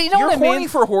 But you know You're what I mean? horny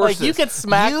for horses. Like you could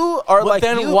smack. You are like.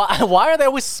 Then why are they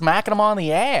always smacking them on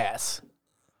the ass?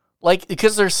 Like,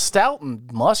 because they're stout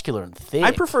and muscular and thick. I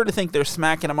prefer to think they're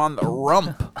smacking them on the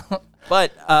rump.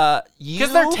 But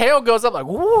because their tail goes up like,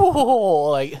 whoa,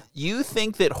 like you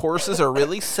think that horses are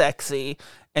really sexy,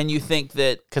 and you think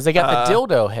that because they got the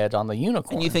dildo head on the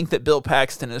unicorn, and you think that Bill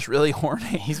Paxton is really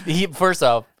horny. First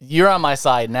off, you're on my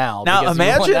side now. Now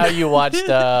imagine now you watched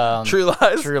True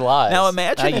Lies. True Lies. Now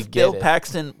imagine if Bill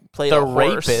Paxton played the a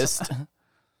horse. rapist.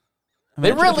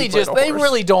 They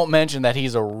really don't mention that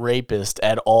he's a rapist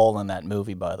at all in that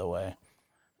movie, by the way.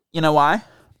 You know why?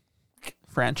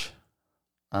 French.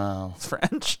 Oh. It's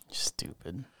French.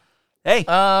 Stupid. Hey.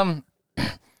 Lion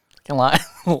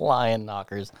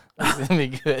knockers. That's gonna be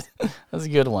good. That's a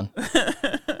good one.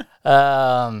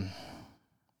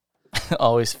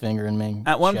 Always fingering me.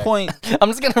 At one point, I'm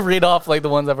just gonna read off like the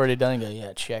ones I've already done and go,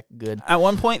 yeah, check, good. At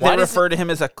one point, they refer to him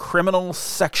as a criminal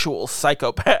sexual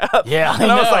psychopath. Yeah,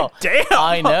 and I was like, damn.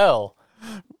 I know.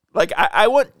 Like I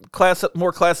want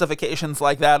more classifications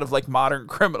like that of like modern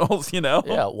criminals, you know?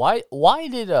 Yeah. Why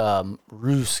did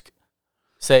Rusk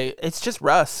say it's just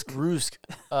Rusk? Rusk.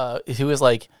 He was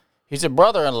like, he's a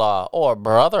brother-in-law or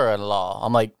brother-in-law.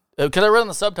 I'm like, because I read in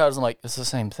the subtitles, I'm like, it's the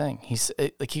same thing.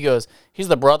 He goes, he's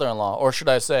the brother-in-law, or should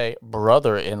I say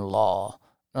brother-in-law? And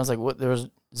I was like, what? There was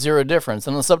zero difference.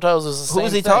 And the subtitles is the same thing. Who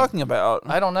was he talking about?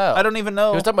 I don't know. I don't even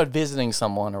know. He was talking about visiting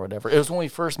someone or whatever. It was when we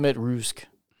first met Rusk.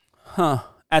 Huh.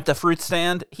 At the fruit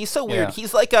stand. He's so weird. Yeah.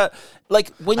 He's like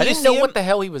when you didn't know what the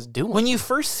hell he was doing. When you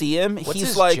first see him, What's he's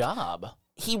his like job?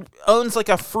 He owns like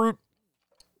a fruit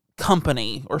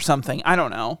company or something. I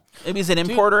don't know. Maybe he's an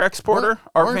importer, exporter,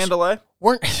 Art Vandelay.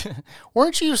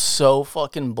 Weren't you so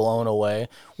fucking blown away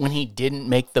when he didn't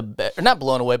make the bet? Or not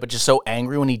blown away, but just so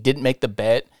angry when he didn't make the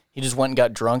bet. He just went and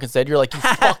got drunk and said, "You're like, you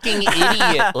fucking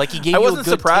idiot." Like he gave you a good I wasn't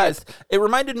surprised. Tip. It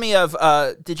reminded me of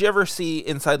did you ever see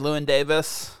Inside Llewyn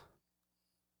Davis?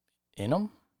 In him?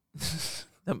 It's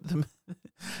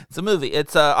a movie.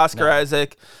 It's Oscar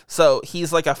Isaac. So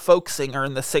he's like a folk singer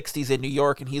in the 60s in New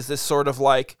York, and he's this sort of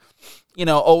like, you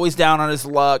know, always down on his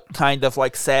luck, kind of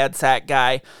like sad sack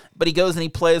guy. But he goes and he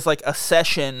plays like a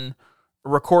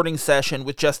recording session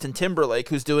with Justin Timberlake,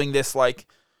 who's doing this like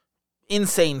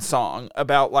insane song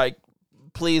about like,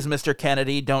 please, Mr.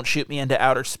 Kennedy, don't shoot me into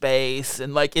outer space.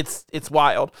 And like, it's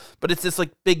wild. But it's this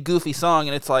like big goofy song,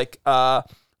 and it's like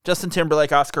Justin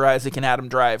Timberlake, Oscar Isaac, and Adam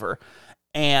Driver.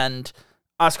 And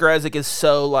Oscar Isaac is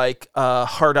so like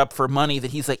hard up for money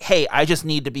that he's like, hey, I just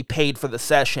need to be paid for the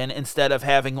session instead of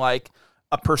having like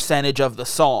a percentage of the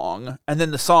song, and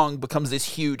then the song becomes this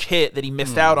huge hit that he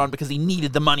missed out on because he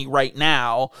needed the money right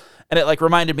now. And it like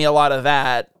reminded me a lot of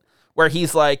that, where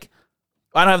he's like,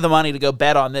 I don't have the money to go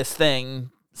bet on this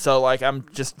thing, so like I'm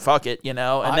just fuck it, you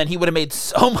know. And then he would have made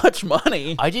so much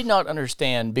money. I did not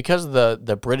understand, because of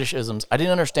the Britishisms, I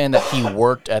didn't understand that he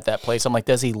worked at that place. I'm like,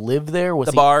 does he live there? Was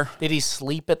The bar. Did he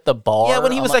sleep at the bar? Yeah,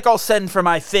 when he was like, "I'll send for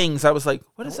my things," I was like,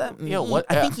 "What does that mean?" Yeah, what-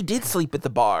 I think he did sleep at the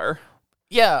bar.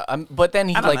 Yeah, but then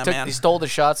he I don't like know, man. he stole the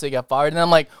shots, so he got fired. And I'm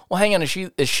like, well, hang on, is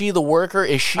she the worker?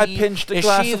 Is she? I pinched a is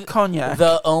glass she of cognac.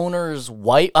 The owner's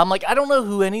wife. I'm like, I don't know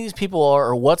who any of these people are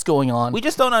or what's going on. We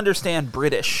just don't understand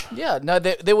British. Yeah, no,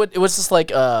 they would. It was just like,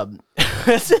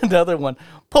 that's another one.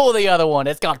 Pull the other one.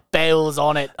 It's got bells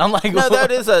on it. I'm like, No,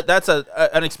 that's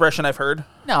an expression I've heard.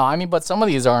 no. I mean, but some of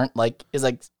these aren't like. It's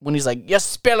like when he's like, you're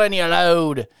spilling your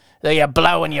load, then you're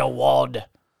blowing your wad.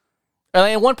 And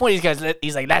at one point,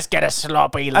 he's like, let's get a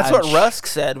sloppy lunch. That's what Rusk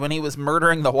said when he was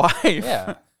murdering the wife.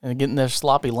 Yeah, and getting their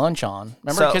sloppy lunch on.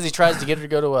 Remember, So- because he tries to get her to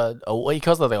go to what he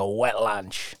calls it, like a wet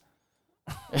lunch.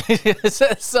 It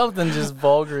says something just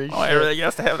vulgar. Oh, everything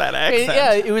has to have that accent.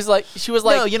 Yeah, it was like she was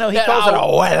like, No, you know, he "Yeah, calls it I'll-"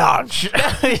 a wet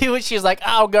lunch. She's like,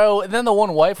 I'll go. And then the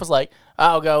one wife was like,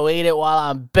 I'll go eat it while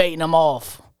I'm beating them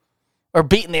off. Or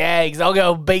beating the eggs. I'm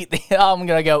going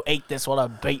to go eat this while I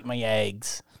beat my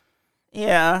eggs.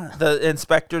 Yeah, the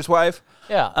inspector's wife.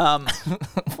 Yeah.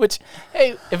 Which,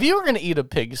 hey, if you were going to eat a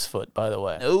pig's foot, by the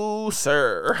way. No,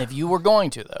 sir. If you were going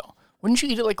to, though, wouldn't you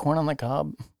eat it like corn on the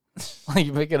cob? Like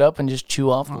you pick it up and just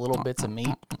chew off the little bits of meat.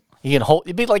 You can hold.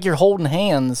 It'd be like you're holding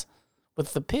hands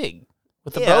with the pig,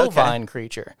 with the Yeah, bovine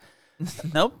creature.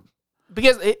 Nope.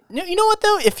 Because you know what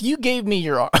though, if you gave me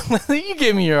your arm, you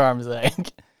gave me your arms,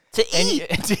 like To eat.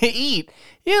 to eat,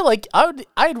 yeah, like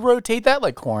I'd rotate that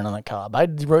like corn on the cob.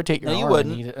 I'd rotate your No, you arm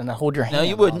wouldn't. and eat it, and I'd hold your hand. No,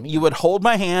 you wouldn't. You would hold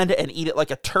my hand and eat it like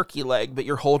a turkey leg, but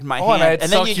you're holding my Oh, and hand. I'd then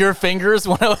suck you, your fingers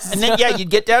when I was. and then yeah, you'd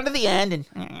get down to the end and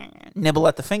nibble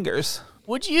at the fingers.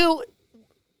 Would you?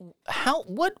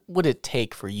 What would it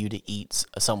take for you to eat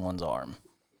someone's arm?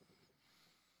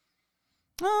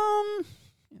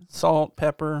 Salt,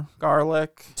 pepper,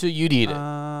 garlic. So you'd eat it.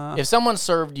 If someone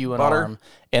served you an butter. arm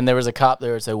and there was a cop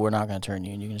there that said, "We're not going to turn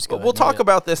you," and you can just go. We'll ahead and talk eat it.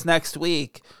 about this next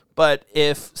week. But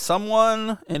if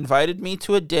someone invited me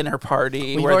to a dinner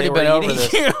party We've where already they been were over eating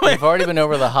this. human- We've already been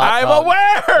over the hot I'm dog.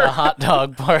 aware. The hot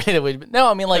dog party that we. No,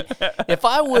 I mean like, if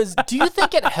I was, do you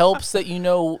think it helps that you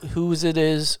know whose it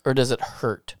is, or does it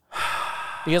hurt?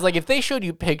 Because like if they showed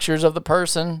you pictures of the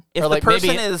person, If or the like person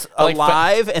maybe, is like,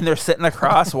 alive and they're sitting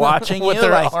across watching With you,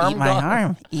 their like, arm eat my gone.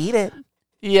 arm, eat it.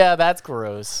 yeah, that's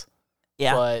gross.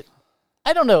 Yeah. But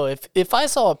I don't know if I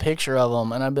saw a picture of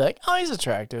him and I'd be like, oh, he's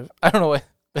attractive. I don't know what.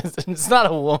 It's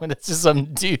not a woman. It's just some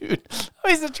dude. Oh,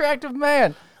 he's an attractive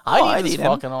man. I'd eat his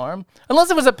fucking arm. Unless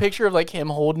it was a picture of like him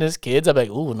holding his kids. I'd be like,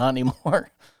 ooh, not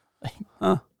anymore.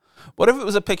 What if it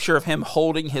was a picture of him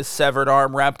holding his severed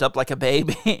arm wrapped up like a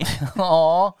baby?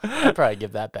 Aw, I'd probably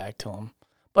give that back to him.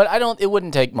 But it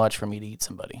wouldn't take much for me to eat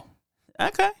somebody.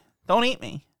 Okay. Don't eat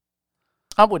me.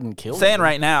 I wouldn't kill Saying you.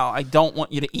 right now, I don't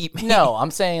want you to eat me. No,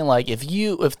 I'm saying like if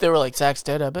they were like Zach's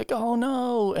dead, I'd be like, oh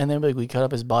no, and then be like we cut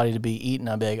up his body to be eaten.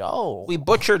 I'd be like, oh, We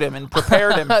butchered him and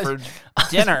prepared him for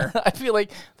dinner. I feel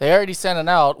like they already sent it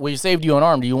out. We saved you an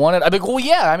arm. Do you want it? I'd be like, well,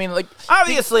 yeah. I mean, like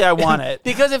Obviously, I want it.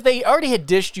 because if they already had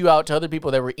dished you out to other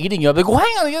people that were eating you, I'd be like, well,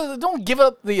 hang on, don't give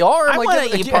up the arm. I Like,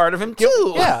 want to eat part of him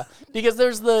too. Yeah, because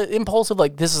there's the impulse of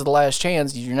like this is the last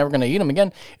chance. You're never going to eat him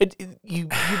again. You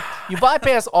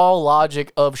bypass all logic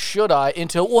of should I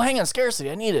into well, hang on, scarcity.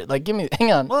 I need it. Like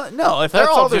hang on. Well, no, if They're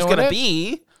that's all all there's doing going to it.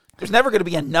 be, there's never going to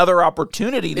be another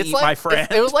opportunity to eat my friend.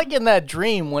 It was like in that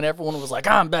dream when everyone was like,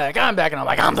 I'm back, and I'm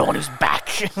like, I'm the one who's back.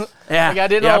 Yeah, like I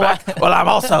didn't yeah, know why. well, I'm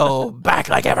also back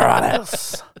like everyone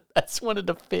else. I just wanted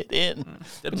to fit in,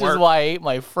 which work. is why I ate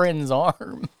my friend's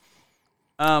arm.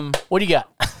 What do you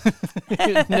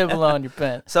got? Nibble on your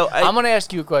pen. So I'm going to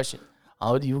ask you a question.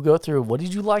 You go through what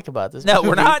did you like about this No, movie?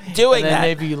 we're not doing and then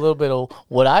that. maybe a little bit of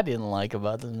what I didn't like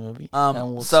about this movie.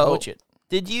 And we'll so switch it.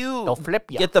 Did you They'll flip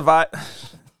ya. get the vibe?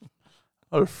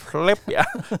 I'll flip ya.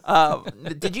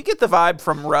 Did you get the vibe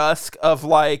from Rusk of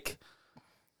like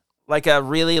a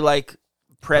really like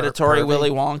predatory Pervy? Willy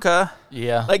Wonka?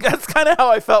 Yeah. Like that's kind of how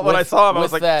I felt when I saw him. I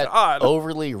was with like, that God.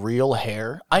 overly real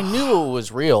hair. I knew it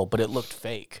was real, but it looked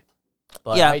fake.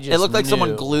 But Yeah, I it just looked like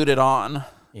someone knew. glued it on.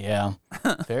 Yeah,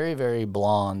 very, very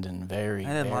blonde and very, I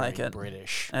didn't very like it.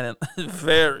 British. And it,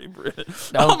 very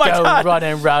British. Don't Oh my go God.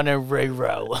 running round and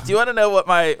row. Do you want to know what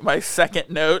my second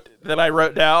note that I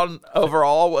wrote down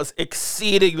overall was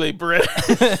exceeding British?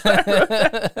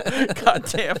 God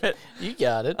damn it. You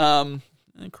got it.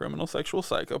 Criminal sexual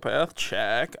psychopath.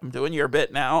 Check. I'm doing your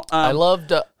bit now. I loved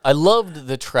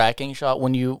the tracking shot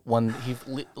when he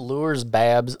lures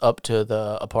Babs up to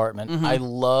the apartment. Mm-hmm. I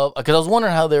love, because I was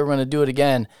wondering how they were going to do it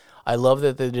again. I love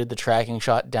that they did the tracking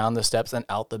shot down the steps and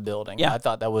out the building. Yeah. I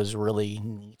thought that was really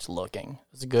neat looking.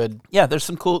 It's good. Yeah, there's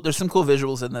some cool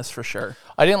visuals in this for sure.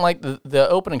 I didn't like the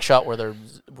opening shot where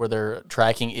they're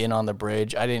tracking in on the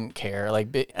bridge. I didn't care. Like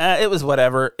It was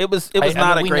whatever. It was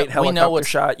not a great helicopter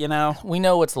shot, you know. We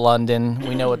know it's London.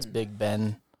 We know it's Big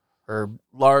Ben or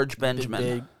Large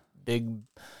Benjamin. Big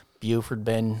Buford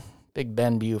Ben. Big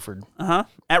Ben Buford.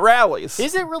 At rallies.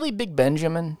 Is it really Big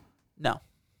Benjamin? No.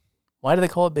 Why do they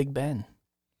call it Big Ben?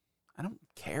 I don't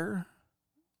care.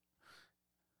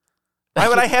 Why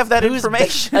would I have that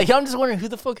information? Like, I'm just wondering who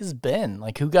the fuck is Ben?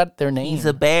 Like, who got their name? He's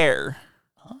a bear.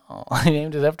 Oh, I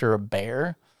named it after a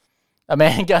bear. A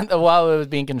man while it was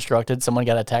being constructed, someone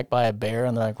got attacked by a bear,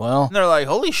 and they're like, "Well," and they're like,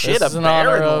 "Holy shit, a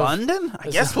bear in London? I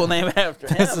guess we'll name it after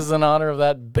him." This is in honor of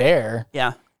that bear.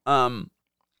 Yeah.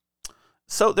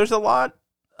 So there's a lot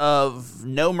of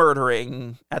no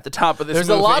murdering at the top of this There's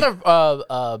movie. a lot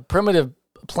of primitive,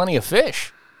 plenty of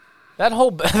fish. That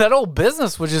whole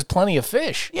business was just plenty of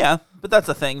fish. Yeah, but that's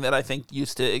a thing that I think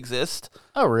used to exist.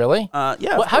 Oh, really? Yeah.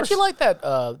 Well, how'd you like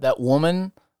that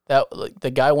woman that the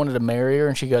guy wanted to marry her,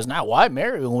 and she goes, "Now, why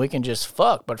marry when we can just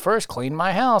fuck? But first, clean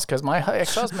my house because my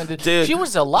ex-husband did." Dude, she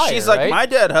was a liar. She's like, right? my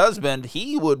dead husband.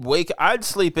 I'd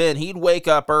sleep in. He'd wake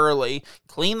up early,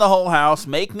 clean the whole house,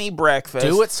 make me breakfast,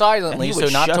 do it silently, and he so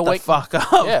would not shut to the wake fuck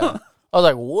up. Yeah, I was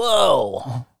like,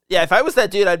 whoa. Yeah, if I was that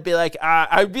dude, I'd be like,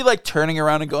 turning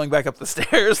around and going back up the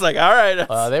stairs. Like, all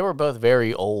right. They were both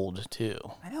very old too.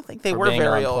 I don't think they were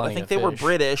very old. I think they were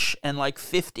British and like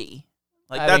 50.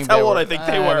 Like that's how old I think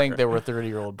they were. I think they were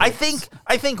 30-year-old. I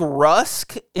think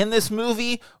Rusk in this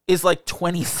movie is like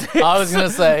 26. I was gonna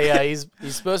say, yeah, he's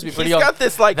supposed to be pretty young. He's got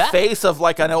this face of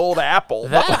like an old apple.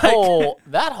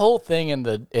 That whole thing in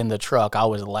the truck, I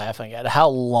was laughing at how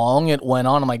long it went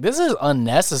on. I'm like, this is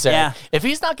unnecessary. Yeah. If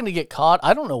he's not gonna get caught,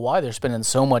 I don't know why they're spending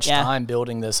so much time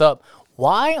building this up.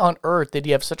 Why on earth did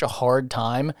he have such a hard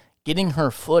time getting her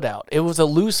foot out? It was a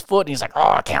loose foot, and he's like,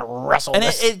 "Oh, I can't wrestle." And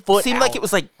this it foot seemed out. like it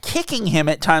was like kicking him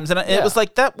at times, and it was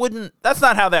like that's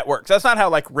not how that works. That's not how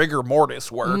like rigor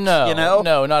mortis works. No, you know,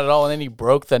 no, not at all. And then he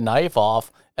broke the knife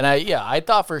off, and I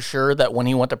thought for sure that when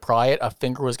he went to pry it, a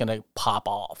finger was gonna pop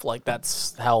off. Like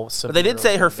that's how. But they did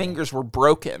say her fingers were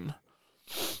broken.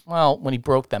 Well, when he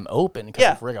broke them open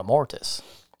because of rigor mortis.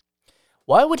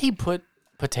 Why would he put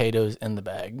potatoes in the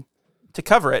bag? To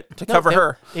cover it, cover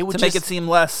her, they would to make it seem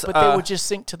less. But they would just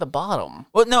sink to the bottom.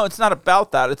 Well, no, it's not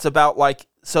about that. It's about like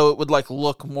so it would like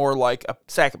look more like a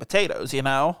sack of potatoes, you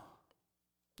know?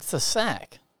 It's a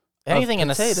sack. Anything in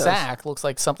a potatoes. sack looks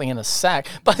like something in a sack.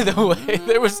 By the way,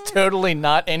 there was totally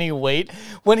not any weight.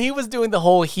 When he was doing the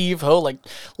whole heave-ho, like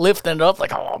lifting it up,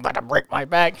 like, oh, I'm about to break my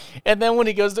back. And then when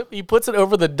he puts it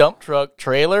over the dump truck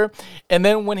trailer, and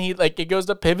then when it goes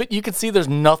to pivot, you can see there's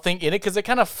nothing in it because it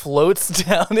kind of floats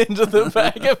down into the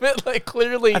back of it. Like,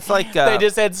 clearly, It's like, they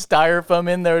just had styrofoam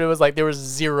in there. It was like there was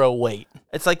zero weight.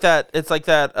 It's like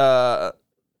that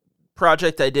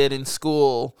project I did in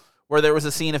school where there was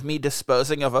a scene of me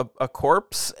disposing of a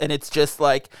corpse, and it's just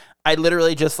like I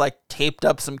literally just like taped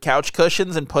up some couch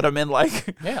cushions and put them in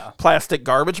like plastic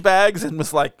garbage bags and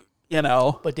was like, you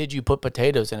know. But did you put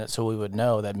potatoes in it so we would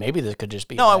know that maybe this could just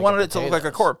be? No, I wanted it to look like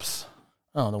a corpse.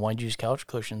 Oh, then why'd you use couch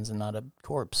cushions and not a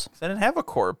corpse? I didn't have a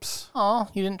corpse. Oh,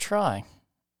 you didn't try.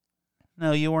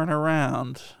 No, you weren't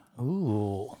around.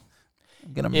 Ooh.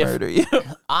 I'm gonna murder you.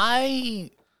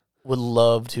 I would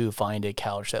love to find a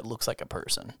couch that looks like a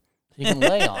person. You can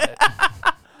lay on it.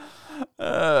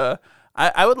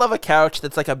 I would love a couch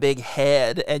that's like a big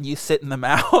head and you sit in the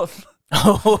mouth.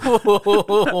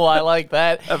 Oh, I like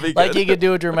that. Be like good. you could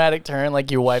do a dramatic turn, like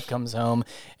your wife comes home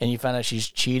and you find out she's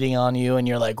cheating on you, and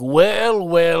you're like,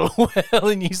 well,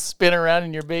 and you spin around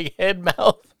in your big head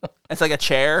mouth. It's like a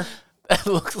chair. That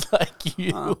looks like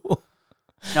you.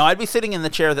 No, I'd be sitting in the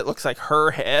chair that looks like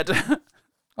her head.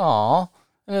 Aw,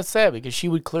 and it's sad because she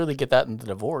would clearly get that in the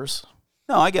divorce.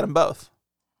 No, I get them both.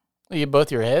 You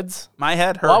both your heads? My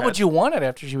head, her Why head. would you want it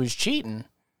after she was cheating?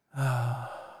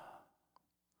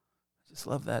 Just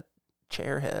love that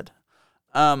chair head.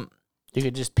 You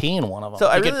could just pee in one of them.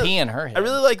 So you could pee in her head. I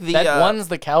really like the that one's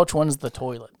the couch, one's the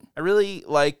toilet. I really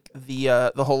like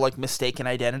the whole like mistaken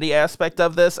identity aspect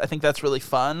of this. I think that's really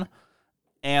fun,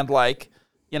 and like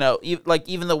you know,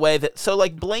 even the way that so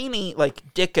like Blaney,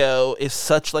 like Dicko is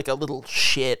such like a little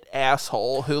shit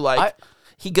asshole who like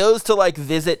he goes to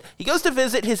visit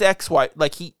his ex-wife,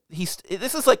 like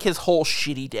this is like his whole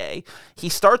shitty day. He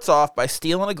starts off by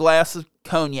stealing a glass of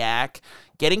cognac,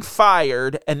 getting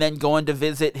fired, and then going to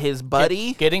visit his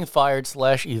buddy. Getting fired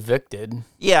 / evicted.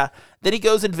 Yeah. Then he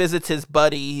goes and visits his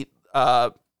buddy,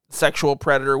 sexual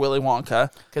predator Willy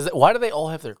Wonka. Because why do they all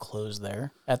have their clothes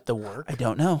there at the work? I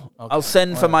don't know. Okay. I'll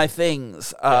send for my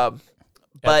things.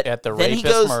 But at the then rapist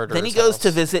he goes to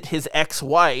house. visit his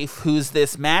ex-wife, who's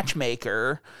this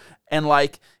matchmaker, and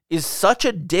like is such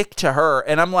a dick to her.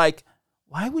 And I'm like,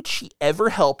 why would she ever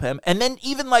help him? And then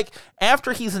even like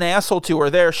after he's an asshole to her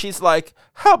there, she's like,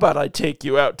 how about I take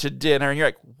you out to dinner? And you're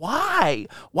like, why?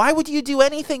 Why would you do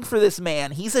anything for this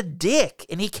man? He's a dick.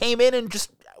 And he came in and just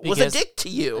was a dick to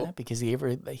you. Yeah, because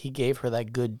he gave her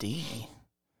that good D.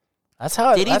 That's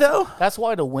how. Did he though? That's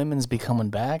why the women's be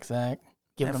coming back, Zach.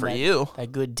 Giving for them you.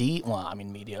 That good D. Well, I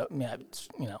mean,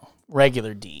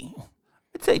 regular D.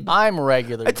 I'd say I'm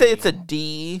regular. I'd say it's a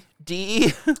D.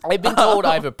 I've been told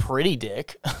I have a pretty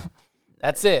dick.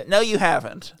 That's it. No, you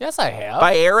haven't. Yes, I have.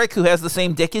 By Eric, who has the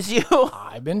same dick as you.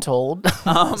 I've been told.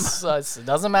 So it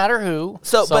doesn't matter who.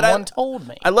 But Someone told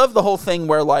me. I love the whole thing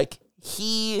where like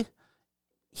he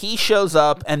shows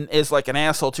up and is like an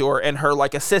asshole to her, and her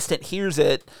like assistant hears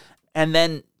it, and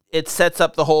then it sets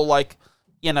up the whole like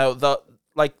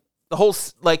the whole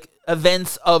like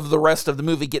events of the rest of the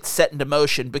movie get set into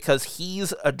motion because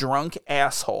he's a drunk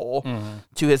asshole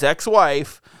to his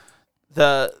ex-wife.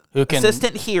 The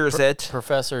assistant hears it.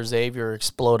 Professor Xavier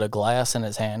explode a glass in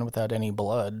his hand without any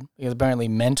blood. Because apparently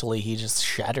mentally he just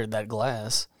shattered that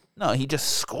glass. No, he just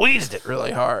squeezed it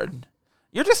really hard.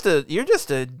 You're just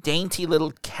a dainty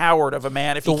little coward of a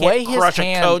man if you can't crush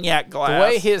a cognac glass. The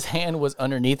way his hand was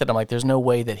underneath it, I'm like, there's no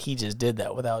way that he just did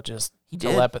that without just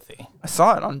telepathy. I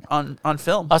saw it on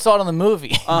film. I saw it on the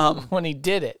movie when he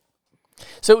did it.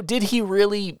 So did he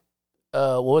really,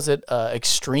 what was it,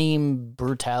 extreme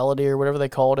brutality or whatever they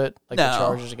called it? Like the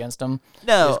charges against him?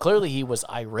 No. Because clearly he was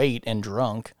irate and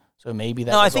drunk, so maybe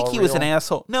that No, was I think all he was real. an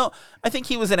asshole. No, I think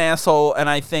he was an asshole, and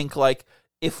I think, like,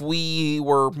 if we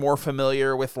were more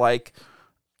familiar with, like,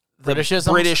 the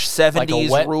Britishisms? British 70s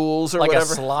Like rules or like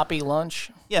whatever. a sloppy lunch?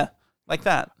 Yeah, like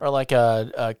that. Or like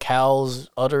a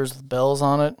cow's udders with bells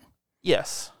on it?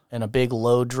 Yes. And a big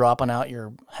load dropping out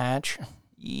your hatch?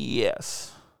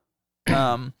 Yes.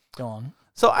 Go on.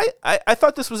 So I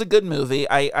thought this was a good movie.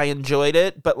 I enjoyed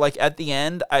it, but, like, at the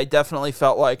end, I definitely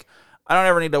felt like, I don't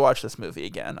ever need to watch this movie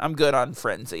again. I'm good on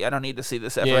Frenzy. I don't need to see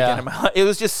this ever again in my life. It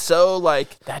was just so,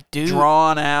 like, That dude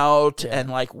drawn out and,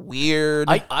 like, weird.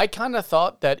 I kind of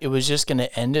thought that it was just going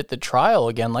to end at the trial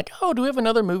again. Like, oh, do we have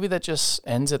another movie that just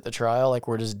ends at the trial? Like,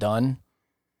 we're just done?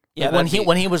 Yeah, Like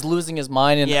when he was losing his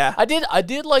mind. And Yeah. I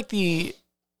did like the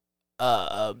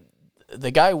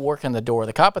guy working the door,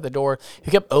 the cop at the door,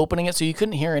 who kept opening it so you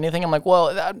couldn't hear anything. I'm like,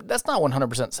 well, that's not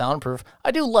 100% soundproof.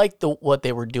 I do like what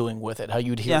they were doing with it, how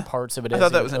you'd hear parts of it. I as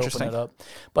thought that he was would open interesting. it up.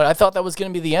 But I thought that was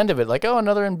going to be the end of it. Like, oh,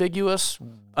 another ambiguous.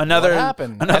 What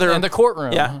happened? Another in the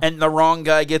courtroom. Yeah, and the wrong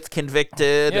guy gets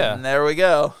convicted, Yeah. and there we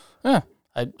go. Yeah,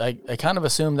 I kind of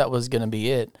assumed that was going to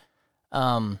be it.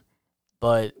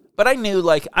 But I knew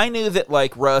that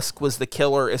like Rusk was the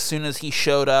killer as soon as he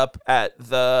showed up at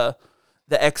the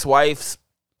ex-wife's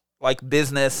like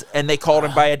business, and they called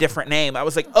him by a different name. I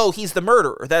was like, oh, he's the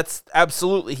murderer. That's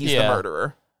absolutely he's the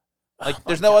murderer. Like,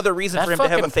 there's no other reason for him to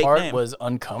have a fake part name. was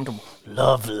uncomfortable.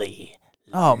 Lovely.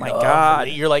 Oh my god,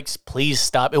 You're like, please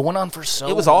stop. It went on for so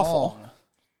long. it was awful.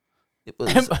 It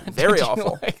was very Did you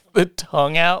awful. like the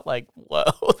tongue out, like, whoa,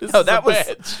 this No, is that a was-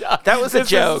 bad shot. that was a This is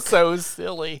joke. so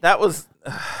silly. That was.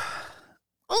 It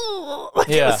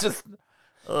Yeah. was just.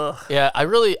 Yeah, I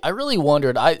really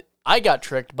wondered. I got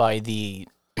tricked by the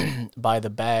by the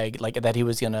bag, like that he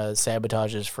was gonna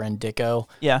sabotage his friend Dicko.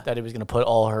 Yeah. That he was gonna put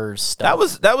all her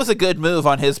stuff. That was a good move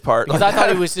on his part. Because I thought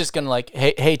he was just gonna like,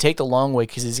 hey, take the long way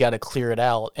because he's got to clear it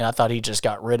out, and I thought he just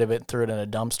got rid of it and threw it in a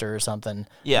dumpster or something.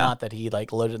 Yeah. Not that he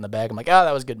like loaded it in the bag. I'm like,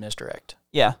 that was good misdirect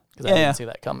Yeah. because I didn't see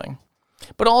that coming.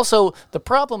 But also the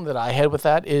problem that I had with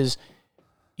that is,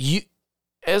 you,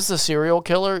 as the serial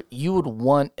killer, you would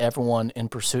want everyone in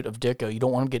pursuit of Dicko. You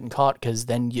don't want him getting caught because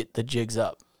then the jig's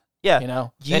up. Yeah. You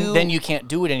know, You- then you can't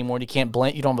do it anymore. And you can't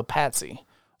blame. You don't have a patsy. So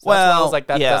that's why I Well, was like,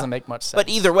 that yeah. doesn't make much sense. But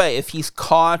either way, if he's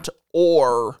caught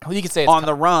or well, you could say it's on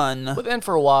the run, But then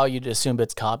for a while, you'd assume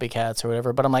it's copycats or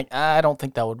whatever. But I'm like, I don't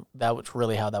think that was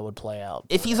really how that would play out.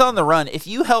 if he's on the run, if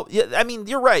you help, I mean,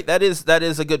 you're right. That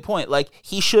is a good point. Like,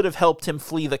 he should have helped him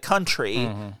flee the country,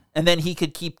 and then he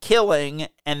could keep killing,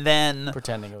 and then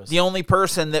Pretending it was the only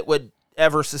person that would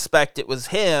ever suspect it was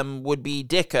him would be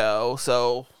Dicko.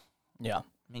 So, yeah,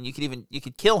 I mean, you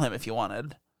could kill him if you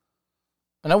wanted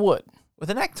and I would. with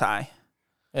a necktie.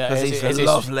 Yeah, because he's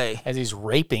lovely. as he's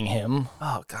raping him.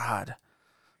 Oh God,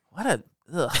 what a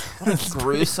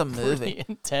gruesome movie. Pretty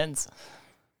intense.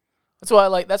 That's why I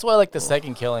like the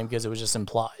second killing, because it was just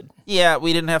implied. Yeah,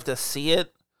 we didn't have to see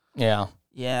it. Yeah.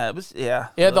 Yeah, it was. Yeah.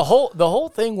 Yeah, the whole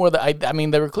thing where I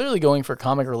mean, they were clearly going for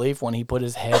comic relief when he put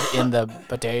his head in the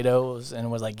potatoes and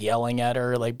was like yelling at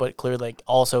her, like, but clearly like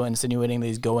also insinuating that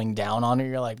he's going down on her.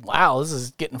 You're like, wow, this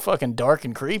is getting fucking dark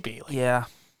and creepy. Like, Yeah.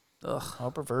 Ugh. how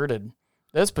perverted.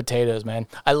 Those potatoes, man.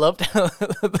 I loved how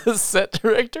the set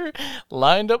director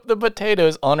lined up the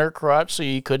potatoes on her crotch so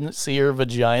you couldn't see her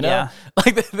vagina. Yeah.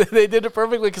 Like they did it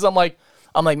perfectly, because I'm like,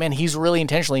 man, he's really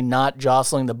intentionally not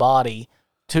jostling the body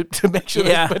to make sure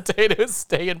Yeah. those potatoes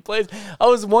stay in place. I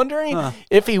was wondering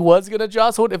if he was gonna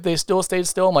jostle it, if they still stayed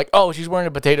still. I'm like, oh, she's wearing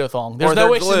a potato thong. There's Or no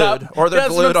they're way she's glued. not. Or they're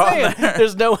That's glued what I'm on saying. there.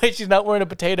 There's no way she's not wearing a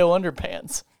potato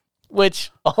underpants.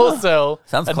 Which also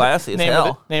Sounds classy as name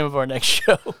hell. Name of our next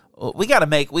show. Well, we gotta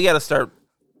make a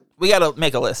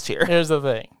list here. Here's the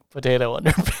thing: potato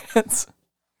underpants.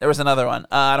 There was another one.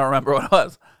 I don't remember what it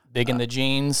was. Big in the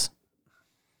jeans.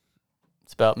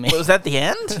 It's about me. Was that the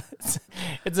end?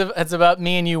 It's about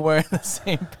me and you wearing the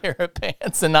same pair of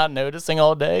pants and not noticing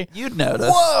all day. You'd notice.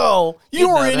 Whoa! You You'd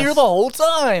were in notice. here the whole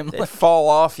time. They fall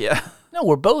off you. No,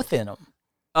 we're both in them.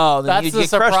 Oh, then That's you'd the get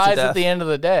crushed to surprise death. at the end of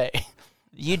the day.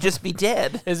 You'd just be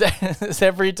dead. Is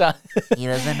every time. He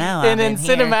doesn't know. And then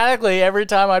cinematically, every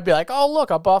time I'd be like, "Oh,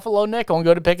 look, a buffalo nickel," and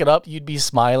go to pick it up, you'd be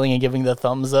smiling and giving the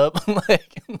thumbs up,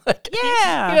 like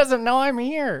Yeah. he doesn't know I'm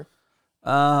here.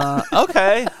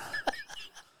 Okay.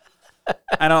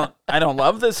 I don't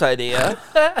love this idea.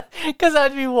 Because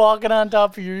I'd be walking on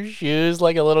top of your shoes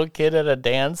like a little kid at a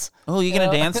dance. Oh, you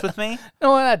gonna dance with me?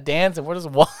 No, we're not dancing. We're just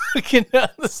walking down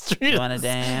the street. You wanna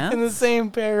dance? In the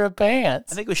same pair of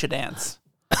pants. I think we should dance.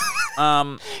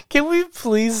 Can we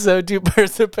please sew two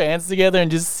pairs of pants together and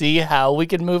just see how we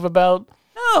can move about?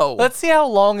 No. Let's see how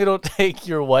long it'll take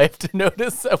your wife to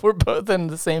notice that we're both in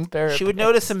the same pair of She pants. would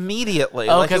notice immediately.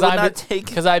 Oh, like, it because would not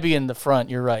take. I'd be in the front.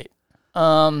 You're right.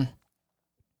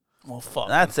 Well, fuck.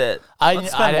 That's it.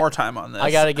 Let's spend more time on this. I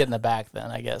got to get in the back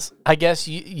then, I guess. I guess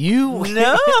you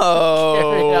No.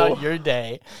 carry out your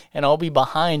day, and I'll be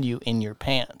behind you in your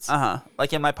pants.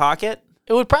 Like in my pocket.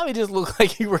 It would probably just look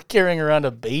like you were carrying around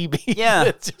a baby. Yeah.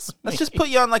 It's just Let's me. just put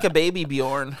you on like a baby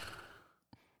Bjorn.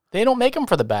 They don't make them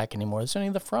for the back anymore. There's only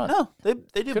the front. No, they do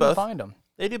Couldn't both. find them.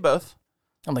 They do both.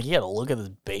 I'm like, you got to look at this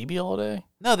baby all day?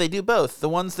 No, they do both. The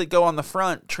ones that go on the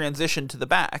front transition to the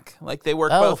back. Like they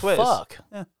work Oh, both ways. fuck.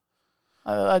 Yeah.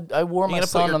 I wore You my gonna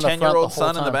son put your on the front 10-year-old the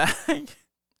whole son in the time. back?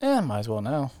 Yeah, might as well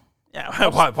now. Yeah,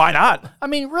 why not? I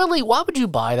mean, really, why would you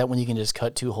buy that when you can just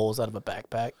cut two holes out of a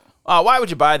backpack? Why would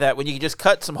you buy that when you can just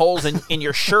cut some holes in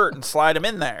your shirt and slide them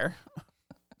in there?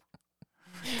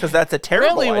 Because that's a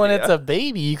terrible Really, when idea. it's a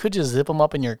baby, you could just zip them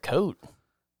up in your coat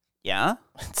Yeah,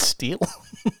 and steal.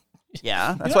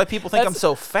 yeah. That's why people think I'm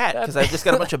so fat, because I've just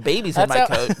got a bunch of babies in my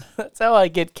coat. That's how I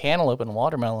get cantaloupe and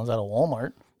watermelons out of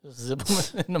Walmart. Just zip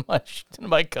them into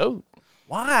my coat.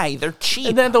 Why? They're cheap.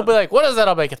 And then they'll be like, what is that?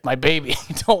 I'll be like, it's my baby.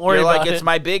 Don't worry You're about like, it. it's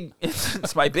my big,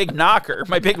 it's my big knocker,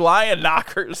 my big lion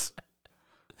knockers.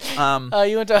 You want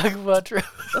to talk about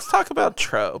Let's talk about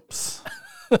tropes.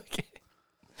 Okay.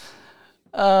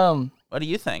 What do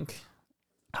you think?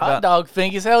 Hot dog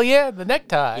fingies, hell yeah, the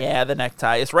necktie. Yeah, the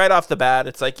necktie. It's right off the bat.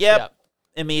 It's like, yep. Yep.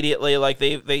 Immediately, like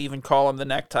they even call him the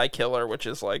necktie killer, which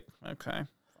is like, okay,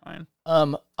 fine.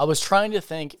 I was trying to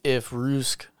think if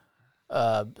Rusk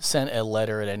sent a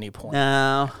letter at any point.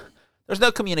 No, there's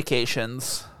no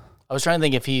communications. I was trying to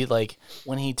think if he, like,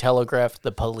 when he telegraphed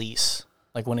the police,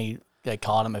 like when he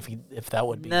caught him, if that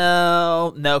would be.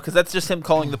 No, because that's just him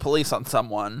calling the police on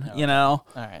someone. You know,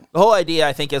 All right. the whole idea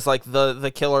I think is like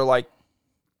the killer, like,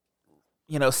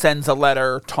 you know, sends a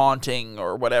letter taunting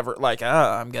or whatever, like,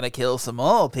 I'm gonna kill some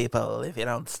more people if you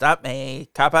don't stop me,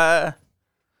 copper.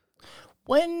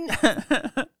 When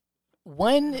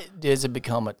does it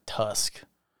become a tusk?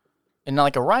 And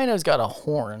like a rhino's got a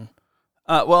horn.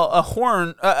 Well, a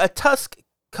horn, a tusk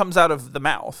comes out of the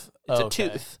mouth. It's Okay. a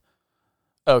tooth.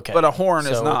 Okay. But a horn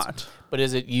So is it's- not. But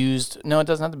is it used? No, it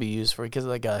doesn't have to be used for, because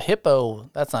like a hippo,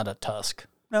 that's not a tusk.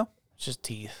 No, It's just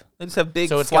teeth. they just have big,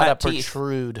 So it's got flat to teeth.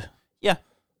 protrude. Yeah,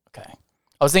 Okay.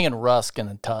 I was thinking Rusk and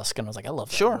then Tusk, and I was like, I love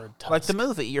that sure. word, Tusk. Like the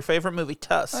movie, your favorite movie,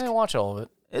 Tusk. I didn't watch all of it.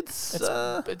 It's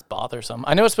It's bothersome.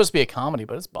 I know it's supposed to be a comedy,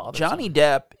 but it's bothersome. Johnny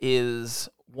Depp is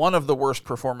one of the worst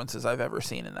performances I've ever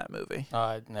seen in that movie.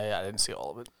 I didn't see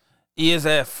all of it. He is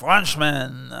a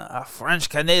Frenchman, a French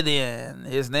Canadian.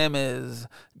 His name is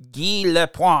Guy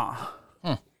Lepoint.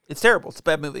 It's terrible. It's a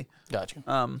bad movie. Got you.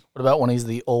 What What about when he's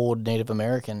the old Native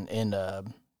American in the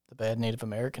bad Native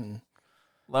American?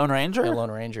 Lone Ranger? Yeah,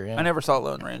 Lone Ranger, yeah. I never saw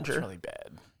Lone Ranger. It's really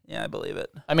bad. Yeah, I believe it.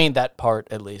 I mean, that part,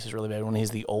 at least, is really bad when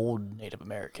he's the old Native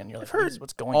American. You're like, I've heard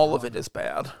what's going on? all of it is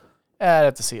bad. I'd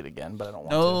have to see it again, but I don't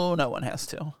want No, no one has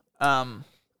to.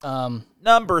 to.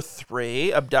 Number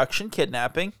 3, abduction,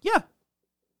 kidnapping. Yeah.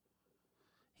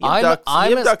 He I'm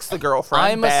abducts the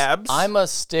girlfriend, Babs. I'm a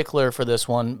stickler for this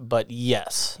one, but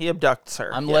yes. He abducts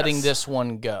her. I'm letting this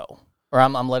one go. Or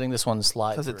I'm letting this one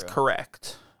slide because it's through.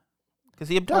 Correct. Because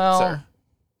he abducts her.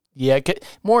 Yeah,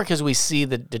 more because we see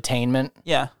the detainment.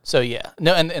 Yeah. So, yeah.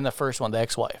 No, and in the first one, the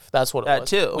ex-wife. That's what it That was.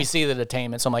 too. We see the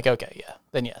detainment, so I'm like, okay, yeah.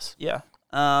 Then yes. Yeah.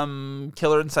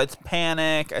 Killer incites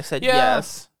panic. I said Yeah.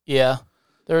 yes. Yeah.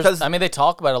 I mean, they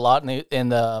talk about it a lot in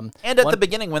the... And at the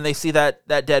beginning, when they see that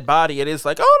dead body, it is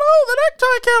like, oh no, the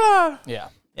necktie killer. Yeah.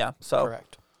 Yeah, so.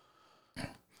 Correct.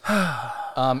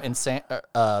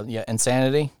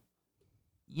 Insanity?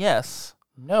 Yes.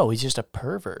 No, he's just a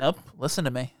pervert. Nope. Listen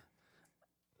to me.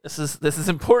 This is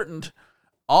important.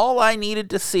 All I needed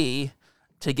to see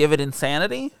to give it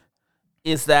insanity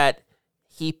is that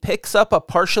he picks up a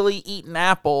partially eaten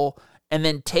apple and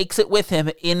then takes it with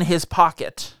him in his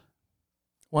pocket.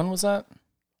 When was that?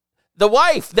 The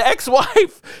wife, the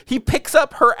ex-wife, he picks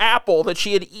up her apple that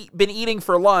she had been eating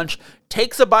for lunch,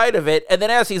 takes a bite of it, and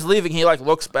then as he's leaving, he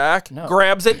looks back,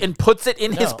 grabs it, and puts it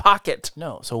in his pocket.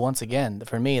 No, so once again,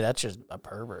 for me, that's just a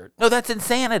pervert. No, that's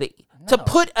insanity. No. To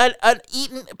put an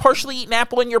partially eaten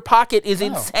apple in your pocket is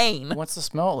insane. He wants to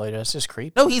smell it later. That's just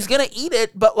creepy. No, he's going to eat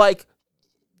it, but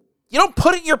you don't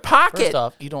put it in your pocket. First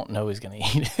off, you don't know he's going to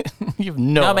eat it. You have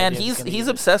no idea. Man, he's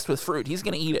obsessed with fruit. He's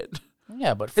going to eat it.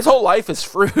 Yeah, but his whole life is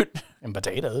fruit and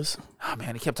potatoes. Oh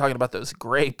man, he kept talking about those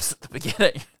grapes at the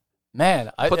beginning. Man,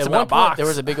 at one point there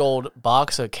was a big old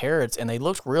box of carrots, and they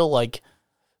looked real,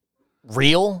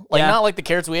 not like the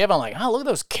carrots we have. I'm like, oh, look at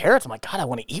those carrots. I'm like, God, I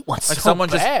want to eat one. Someone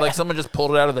just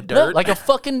pulled it out of the dirt. No, like a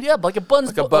fucking like a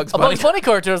Bugs Bunny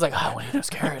cartoon. I was like, oh, I want to eat those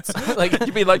carrots. Like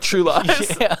you mean like True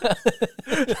Lies? Yeah,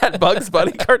 that Bugs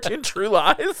Bunny cartoon, True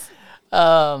Lies.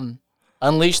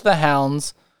 Unleash the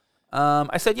Hounds.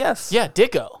 I said yes. Yeah,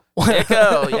 Dicko.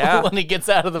 Dicko, yeah. When he gets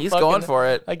out of the He's going for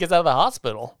it. He gets out of the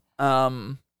hospital.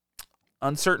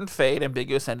 Uncertain fate,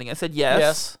 ambiguous ending. I said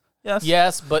yes.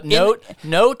 Yes, but no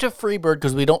to Freebird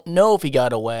because we don't know if he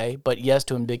got away, but yes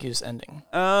to ambiguous ending.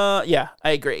 Yeah, I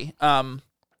agree. But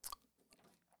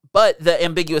the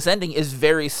ambiguous ending is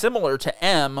very similar to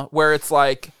M, where it's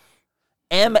like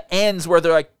M ends where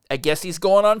they're like, I guess he's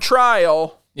going on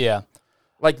trial. Yeah.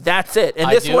 Like, that's it. And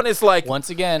this one is like,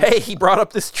 once again, hey, he brought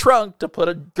up this trunk to put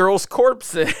a girl's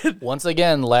corpse in. Once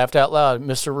again, laughed out loud.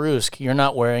 Mr. Rusk, you're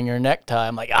not wearing your necktie.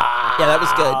 I'm like, Yeah, that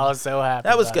was good. I was so happy.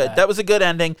 That was good. That was a good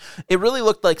ending. It really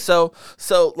looked like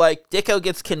like Dicko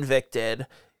gets convicted,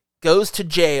 goes to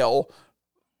jail,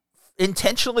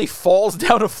 intentionally falls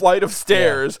down a flight of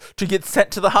stairs to get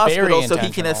sent to the hospital so he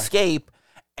can escape.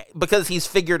 Because he's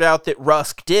figured out that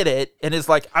Rusk did it and is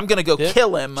like, I'm going to go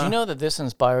kill him. Do you know that this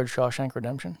inspired Shawshank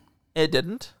Redemption? It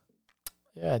didn't.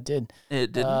 Yeah, it did.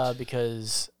 It didn't.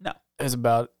 Because it was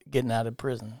about getting out of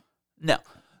prison. No.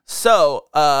 So,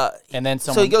 and then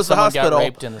he goes to the hospital, got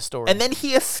raped in the story. And then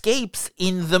he escapes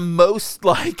in the most,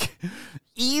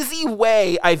 easy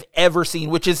way I've ever seen,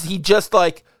 which is he just,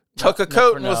 took a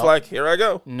coat and was like, here I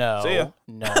go. No. See ya.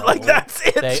 No. That's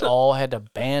it. They all had to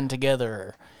band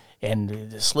together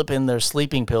and slip in their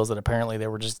sleeping pills that apparently they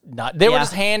were just not. They were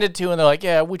just handed to, and they're like,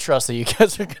 "Yeah, we trust that you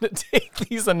guys are going to take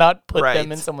these and not put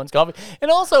them in someone's coffee." And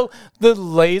also the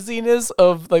laziness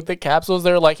of the capsules.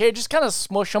 They're like, "Hey, just kind of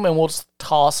smush them, and we'll just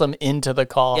toss them into the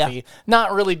coffee." Yeah.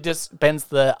 Not really dispense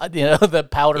the the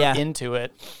powder into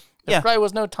it. There probably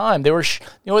was no time. They were, you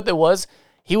know what there was.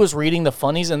 He was reading the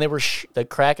funnies, and they were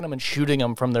cracking them and shooting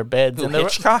them from their beds. And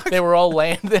they were all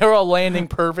landing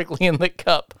perfectly in the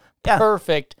cup. Yeah.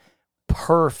 Perfect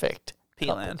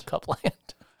Pealand. Cup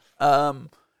land.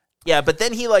 Yeah, but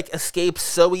then he escapes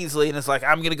so easily and is like,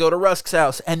 I'm gonna go to Rusk's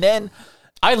house, and then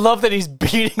I love that he's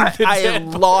beating. I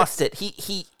lost it.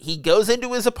 He goes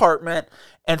into his apartment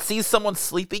and sees someone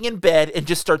sleeping in bed and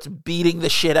just starts beating the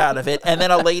shit out of it, and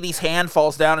then a lady's hand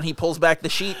falls down and he pulls back the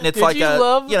sheet and it's a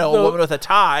woman with a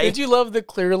tie. Did you love the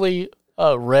clearly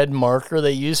red marker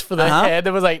they used for the head?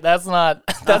 It was like that's not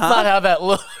how that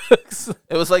looks.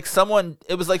 It was like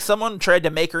someone tried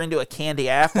to make her into a candy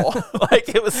apple.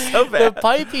 It was so bad. The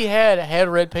pipe he had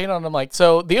red paint on him.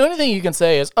 So the only thing you can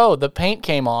say is, oh, the paint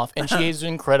came off and she has an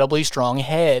incredibly strong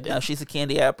head. No, she's a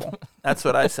candy apple. That's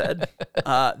what I said.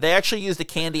 They actually used a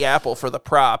candy apple for the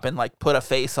prop and put a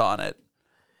face on it.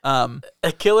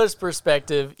 A killer's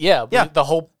perspective, the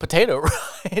whole potato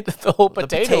ride, the whole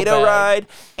potato ride,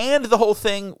 and the whole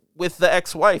thing with the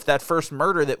ex-wife, that first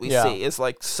murder that we see is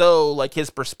like so like his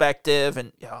perspective,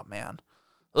 and oh man,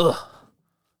 ugh,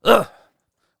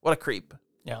 what a creep.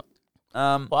 Yeah.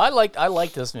 Well, I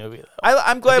like this movie though.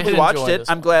 I'm glad we watched it.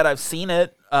 I'm glad I've seen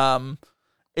it.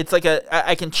 It's like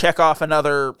I can check off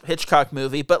another Hitchcock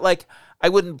movie, but like I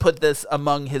wouldn't put this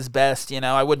among his best.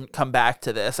 I wouldn't come back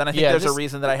to this, and I think there's a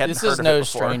reason that I hadn't heard of it before. This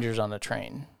is no Strangers on the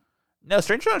Train. No,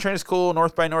 Strangers on the Train is cool.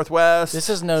 North by Northwest. This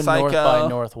is no Psycho. North by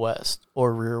Northwest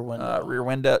or Rear Window. Rear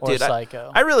Window. Or Dude,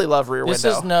 Psycho. I really love Rear This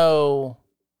Window. is no...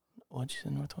 What'd you say,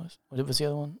 Northwest? What was the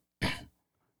other one?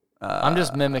 I'm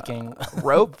just mimicking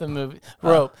Rope? the movie.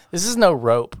 Rope. This is no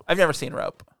Rope. I've never seen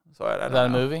Rope, so I don't know. Is that a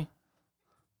movie?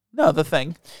 No, The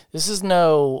Thing. This is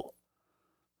no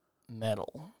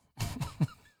Metal.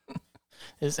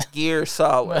 Gear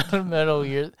Solid. Metal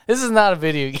Gear. This is not a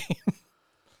video game.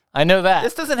 I know that.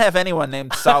 This doesn't have anyone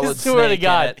named Solid Snake. I swear to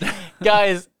God. in it.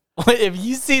 Guys, if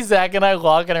you see Zach and I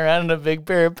walking around in a big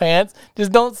pair of pants,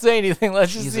 just don't say anything.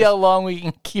 Let's just see how long we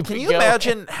can keep it going. Can you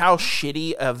imagine how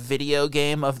shitty a video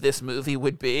game of this movie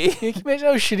would be? Can you imagine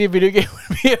how shitty a video game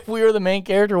would be if we were the main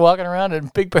character walking around in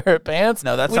a big pair of pants?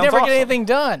 No, that We'd sounds never awesome. get anything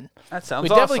done. That sounds We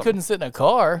awesome. definitely couldn't sit in a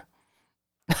car.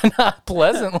 Not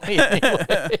pleasantly,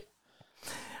 anyway.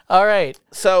 All right.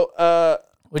 So,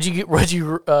 What'd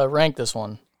you rank this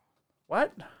one?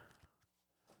 what?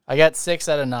 I got 6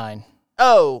 out of 9.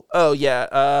 Oh, yeah.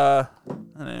 I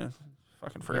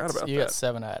fucking forgot about You that. got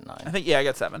 7 out of 9. I think I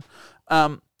got 7.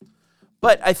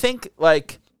 But I think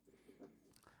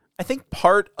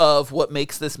part of what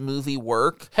makes this movie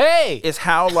work Hey, is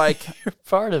how like you're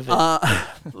part of it.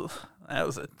 that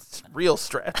was a real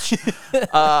stretch.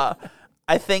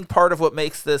 I think part of what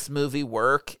makes this movie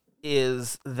work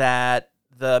is that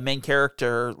the main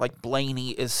character, like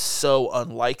Blaney, is so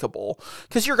unlikable.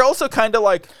 Because you're also kind of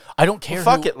like, I don't care.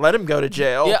 fuck it, let him go to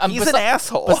jail. Yeah, he's an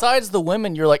asshole. Besides the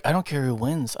women, you're like, I don't care who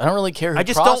wins. I don't really care who I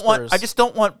just prospers.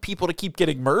 don't want people to keep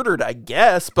getting murdered, I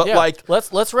guess. But Yeah, like,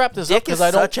 let's wrap this up Dick is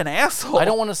because such an asshole. I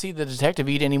don't want to see the detective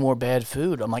eat any more bad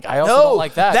food. I'm like, I also don't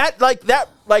like that. That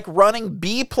running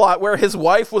B plot where his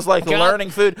wife was like God. learning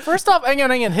food. First off, hang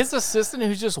on. His assistant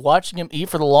who's just watching him eat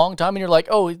for the long time, and you're like,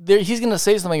 oh, he's going to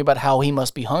say something about how he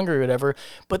must be hungry or whatever.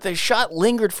 But the shot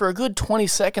lingered for a good 20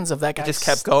 seconds of that guy just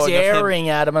kept going of him. staring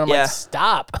at him, and I'm Yeah. like,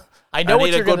 stop. I know what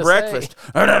need you're a good going to breakfast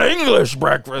say. and an English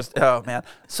breakfast. Oh man!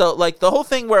 So like the whole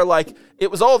thing where like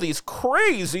it was all these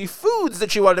crazy foods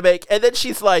that she wanted to make, and then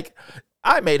she's like,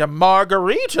 "I made a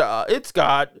margarita. It's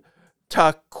got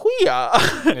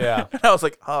taquilla." Yeah. And I was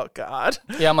like, "Oh god."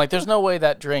 Yeah, I'm like, there's no way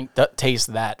that drink tastes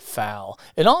that foul.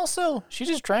 And also, she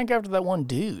just drank after that one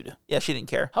dude. Yeah, she didn't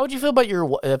care. How would you feel about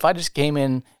if I just came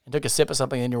in and took a sip of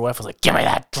something and your wife was like, give me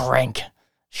that drink.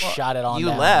 Shot it on You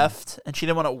down. left, and she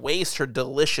didn't want to waste her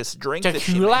delicious drink. that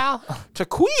she made. Tequila?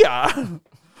 Taquilla.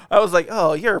 I was like,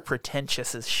 "Oh, you're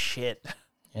pretentious as shit."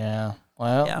 Yeah.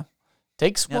 Well, Yeah.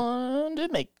 takes one to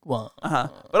make one.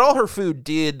 But all her food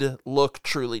did look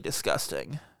truly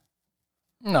disgusting.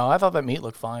 No, I thought that meat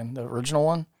looked fine. The original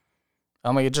one.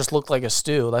 I mean, it just looked like a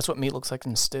stew. That's what meat looks like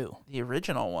in stew. The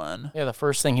original one. Yeah, the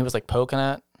first thing he was like poking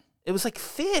at. It was like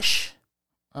fish.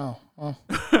 Oh, well.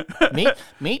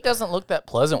 meat doesn't look that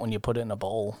pleasant when you put it in a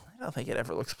bowl. I don't think it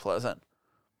ever looks pleasant.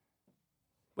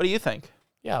 What do you think?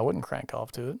 Yeah, I wouldn't crank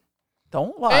off to it.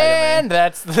 Don't lie And to me.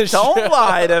 that's the Don't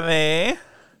lie to me.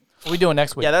 What are we doing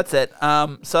next week? Yeah, that's it.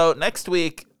 So next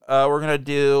week we're gonna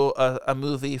do a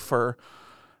movie for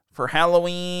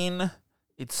Halloween.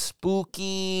 It's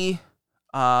spooky.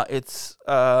 It's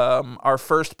our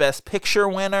first Best Picture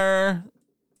winner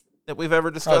that we've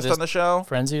ever discussed on the show.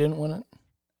 Frenzy didn't win it?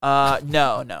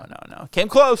 No. Came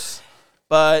close,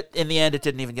 but in the end, it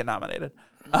didn't even get nominated.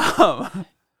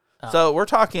 So we're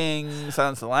talking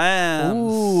Silence of the Lambs.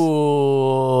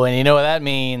 Ooh, and you know what that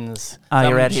means. Are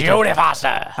you ready? Jodie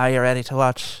Foster. Are you ready to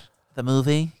watch the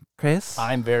movie, Chris?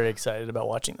 I'm very excited about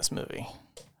watching this movie.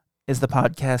 Is the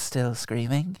podcast still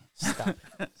screaming? Stop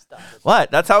it.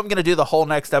 What? That's how I'm going to do the whole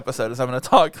next episode. Is I'm going to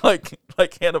talk like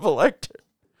Hannibal Lecter.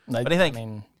 What do you think? I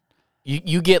mean,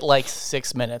 you get like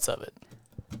 6 minutes of it.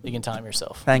 You can time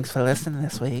yourself. Thanks for listening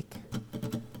this week.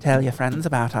 Tell your friends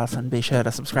about us and be sure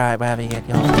to subscribe wherever you get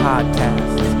your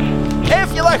podcasts.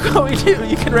 If you like what we do,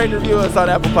 you can rate and review us on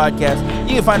Apple Podcasts.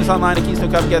 You can find us online at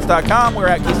KeystoneCopycats.com. We're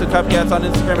at Keystone Copycats on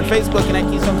Instagram and Facebook, and at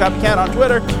Keystone Copycat on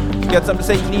Twitter. If you got something to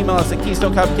say, you can email us at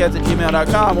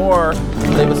KeystoneCopycats@gmail.com or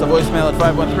leave us a voicemail at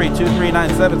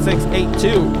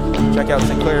 513-239-7682. Check out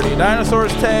Sinclarity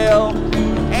Dinosaur's Tale.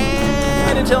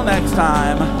 And until next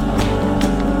time,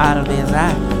 I'll be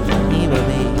Zach. He will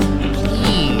be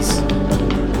Jeez.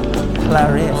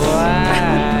 Clarice. Wow.